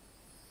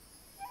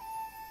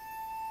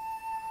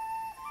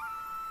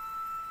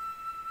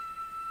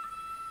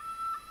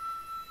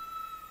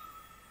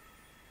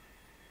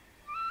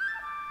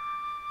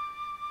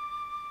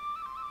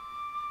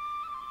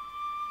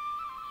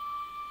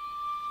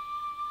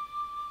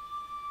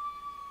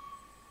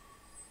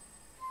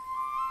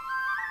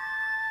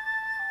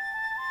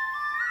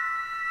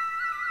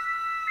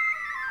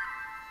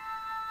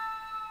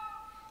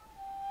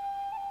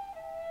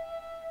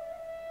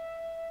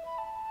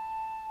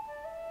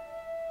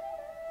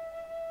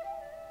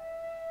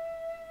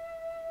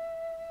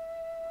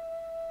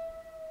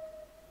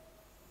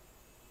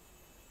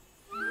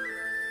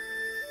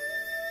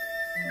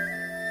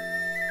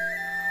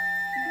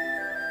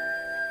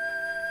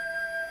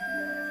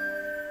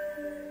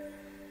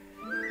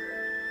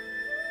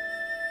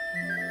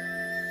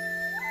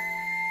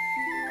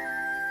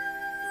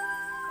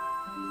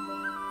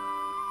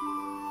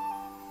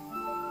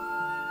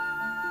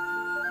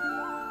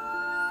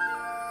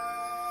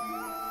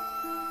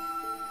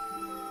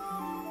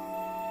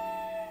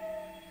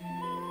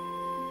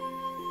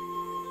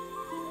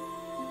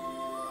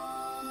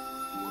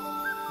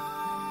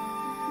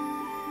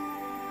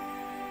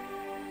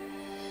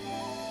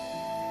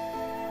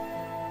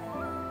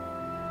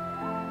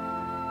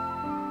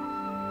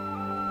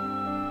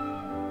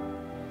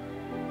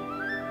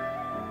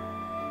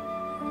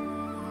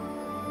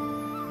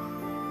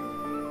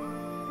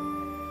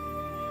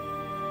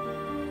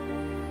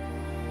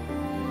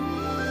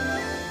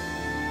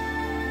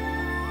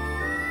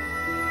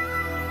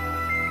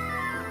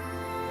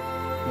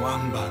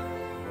 Wamba.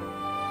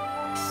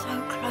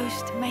 So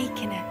close to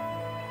making it.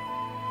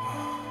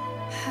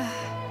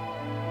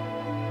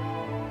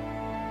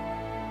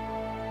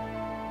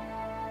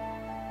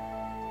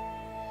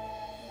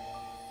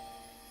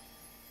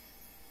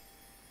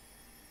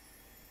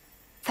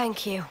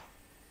 Thank you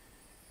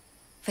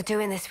for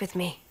doing this with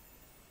me.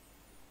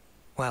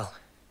 Well,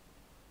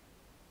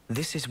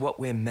 this is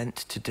what we're meant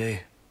to do.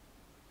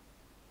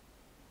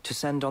 To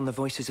send on the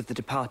voices of the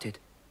departed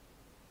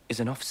is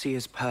an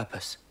Offseer's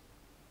purpose.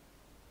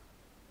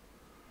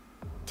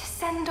 To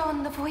send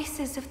on the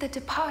voices of the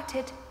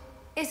departed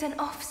is an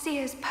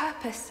Offseer's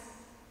purpose.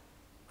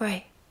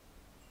 Right.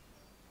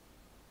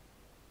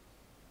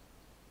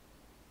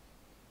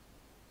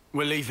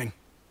 We're leaving.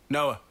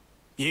 Noah,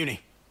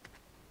 Uni.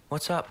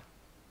 What's up?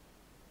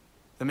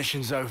 The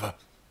mission's over.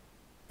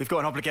 We've got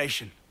an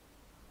obligation.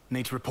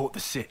 Need to report the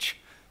sitch.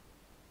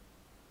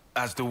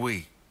 As do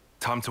we.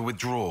 Time to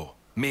withdraw.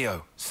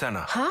 Mio,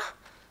 Senna. Huh?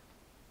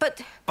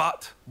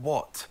 But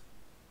what?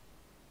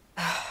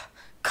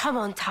 come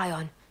on,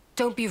 Tyon.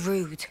 Don't be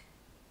rude.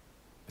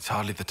 It's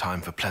hardly the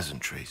time for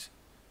pleasantries.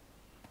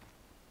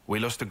 We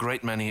lost a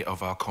great many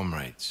of our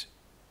comrades.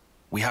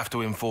 We have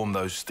to inform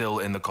those still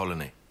in the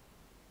colony.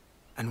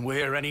 And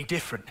we're any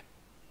different?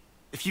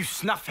 If you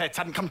snuffheads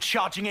hadn't come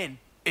charging in.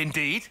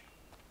 Indeed.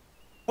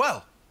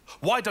 Well,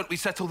 why don't we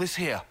settle this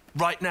here,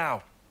 right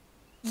now?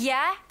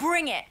 Yeah?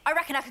 Bring it. I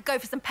reckon I could go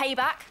for some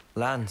payback.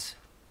 Lance.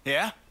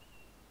 Yeah?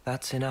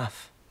 That's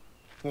enough.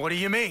 What do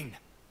you mean?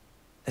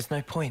 There's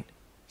no point.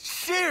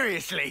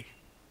 Seriously?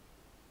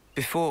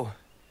 Before,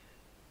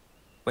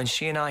 when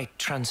she and I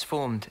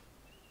transformed,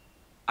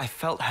 I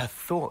felt her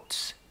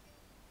thoughts.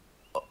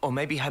 Or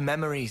maybe her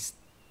memories.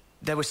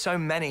 There were so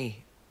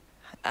many.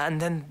 And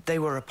then they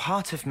were a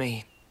part of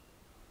me.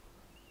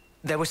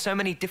 There were so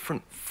many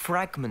different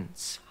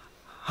fragments.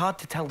 Hard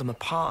to tell them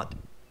apart.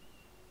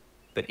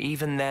 But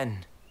even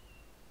then,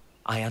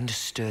 I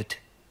understood.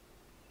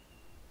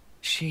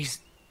 She's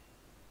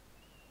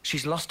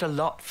lost a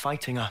lot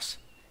fighting us.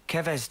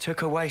 Kevez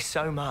took away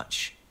so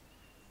much.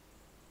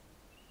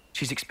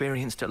 She's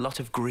experienced a lot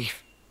of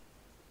grief.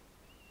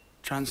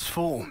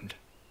 Transformed?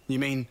 You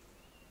mean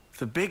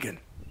the big un?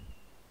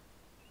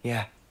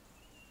 Yeah.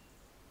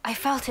 I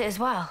felt it as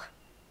well.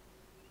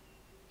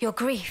 Your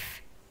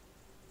grief.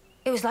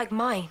 It was like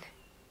mine.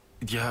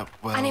 Yeah,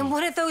 well... And in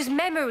one of those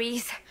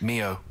memories...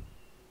 Mio.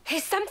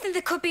 Is something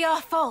that could be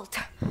our fault.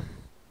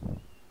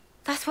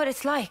 That's what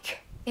it's like.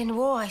 In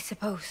war, I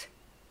suppose.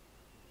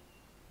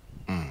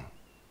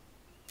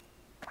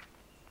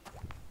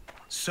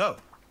 So,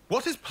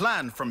 what is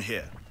planned from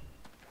here?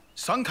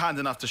 Some kind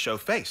enough to show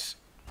face,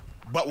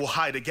 but will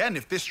hide again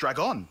if this drag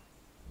on.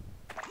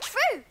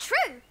 True,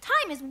 true.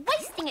 Time is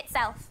wasting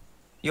itself.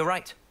 You're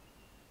right.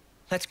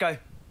 Let's go.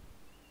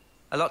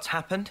 A lot's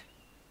happened,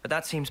 but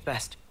that seems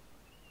best.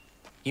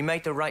 You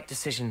made the right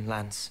decision,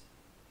 Lance.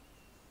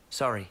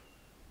 Sorry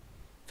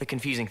for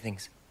confusing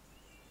things.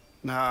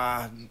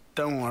 Nah,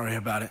 don't worry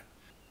about it.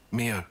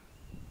 Mio,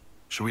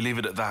 shall we leave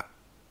it at that?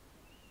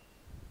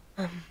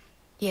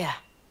 Yeah.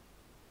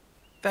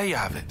 There you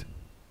have it.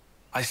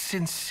 I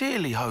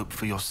sincerely hope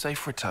for your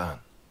safe return.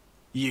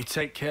 You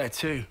take care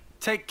too.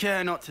 Take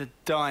care not to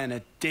die in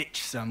a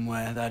ditch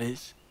somewhere, that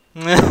is.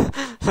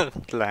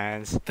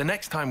 Plans. The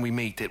next time we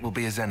meet, it will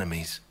be as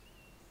enemies.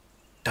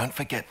 Don't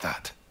forget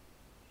that.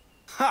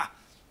 Ha!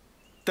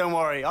 Don't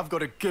worry, I've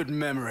got a good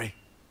memory.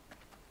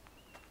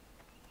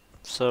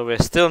 So we're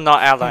still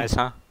not allies,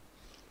 huh?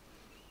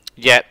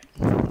 Yet.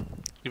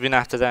 Even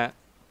after that.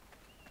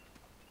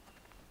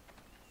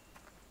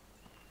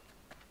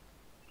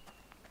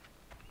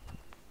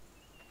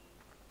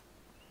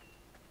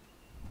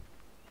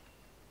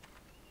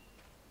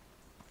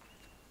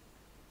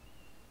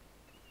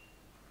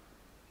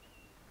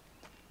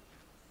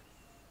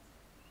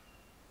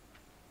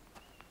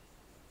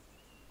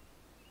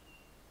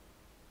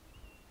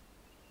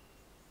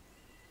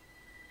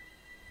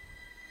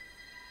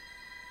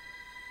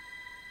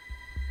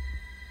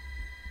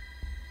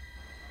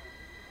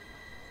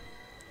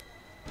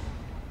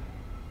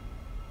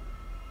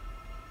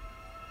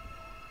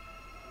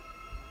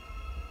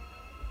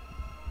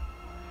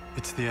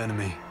 It's the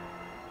enemy.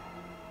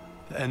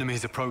 The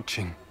enemy's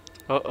approaching.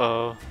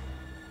 Uh-oh.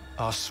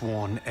 Our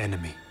sworn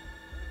enemy.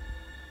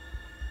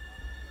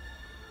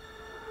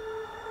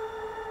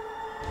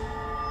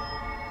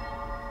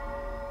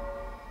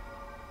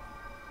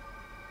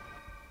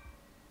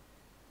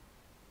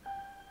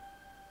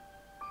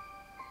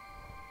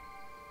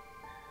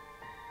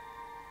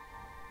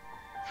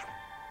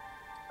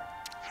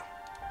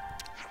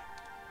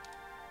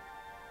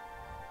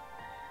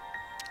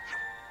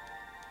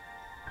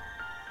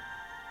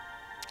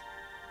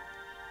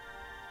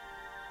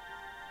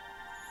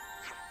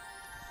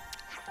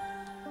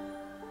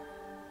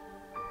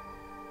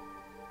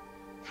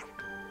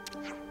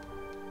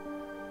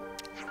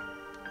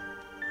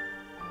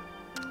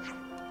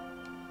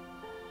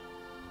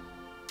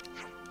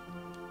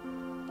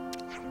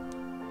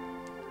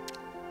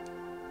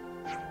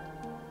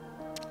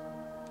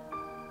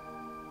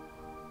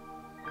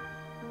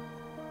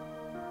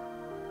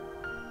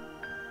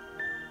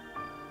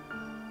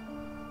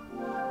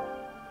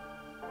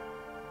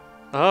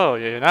 Oh,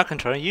 you're not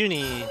controlling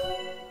Uni.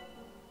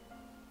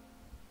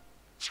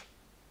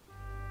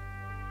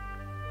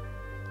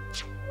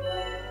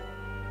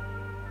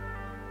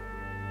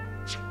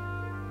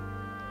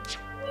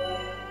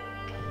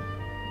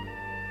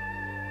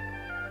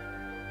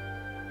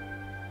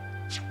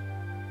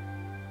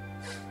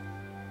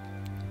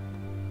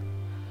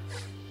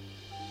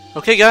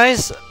 Okay,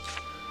 guys,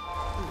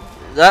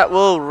 that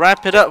will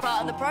wrap it up.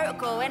 Part of the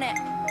protocol, innit?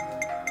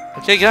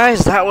 Okay,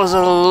 guys, that was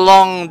a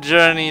long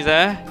journey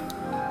there.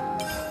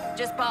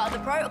 Just part of the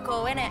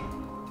protocol, innit?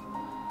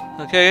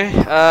 Okay,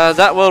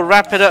 that will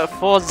wrap it up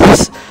for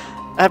this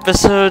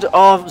episode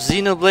of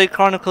Xenoblade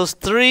Chronicles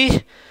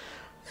 3.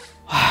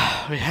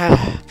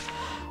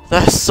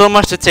 There's so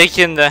much to take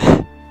in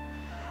there.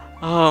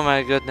 Oh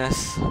my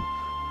goodness.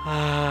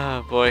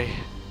 Ah, boy,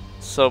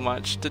 so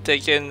much to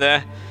take in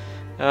there.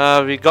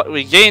 We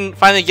finally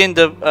gained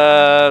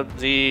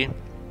the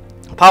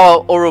power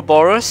of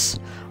Ouroboros.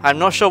 I'm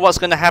not sure what's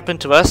going to happen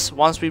to us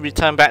once we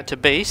return back to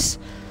base.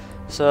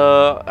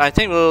 So I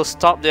think we'll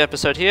stop the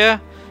episode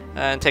here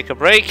and take a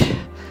break.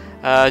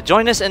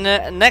 Join us in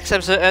the next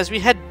episode as we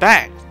head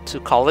back to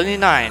Colony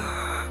 9.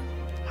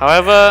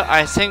 However,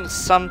 I think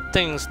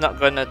something's not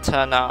going to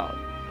turn out.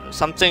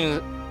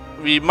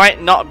 We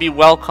might not be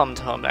welcomed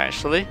home,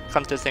 actually,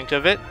 come to think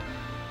of it.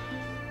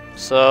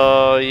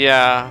 So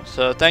yeah,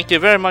 so thank you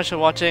very much for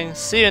watching.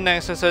 See you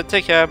next episode.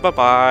 Take care. Bye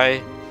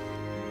bye.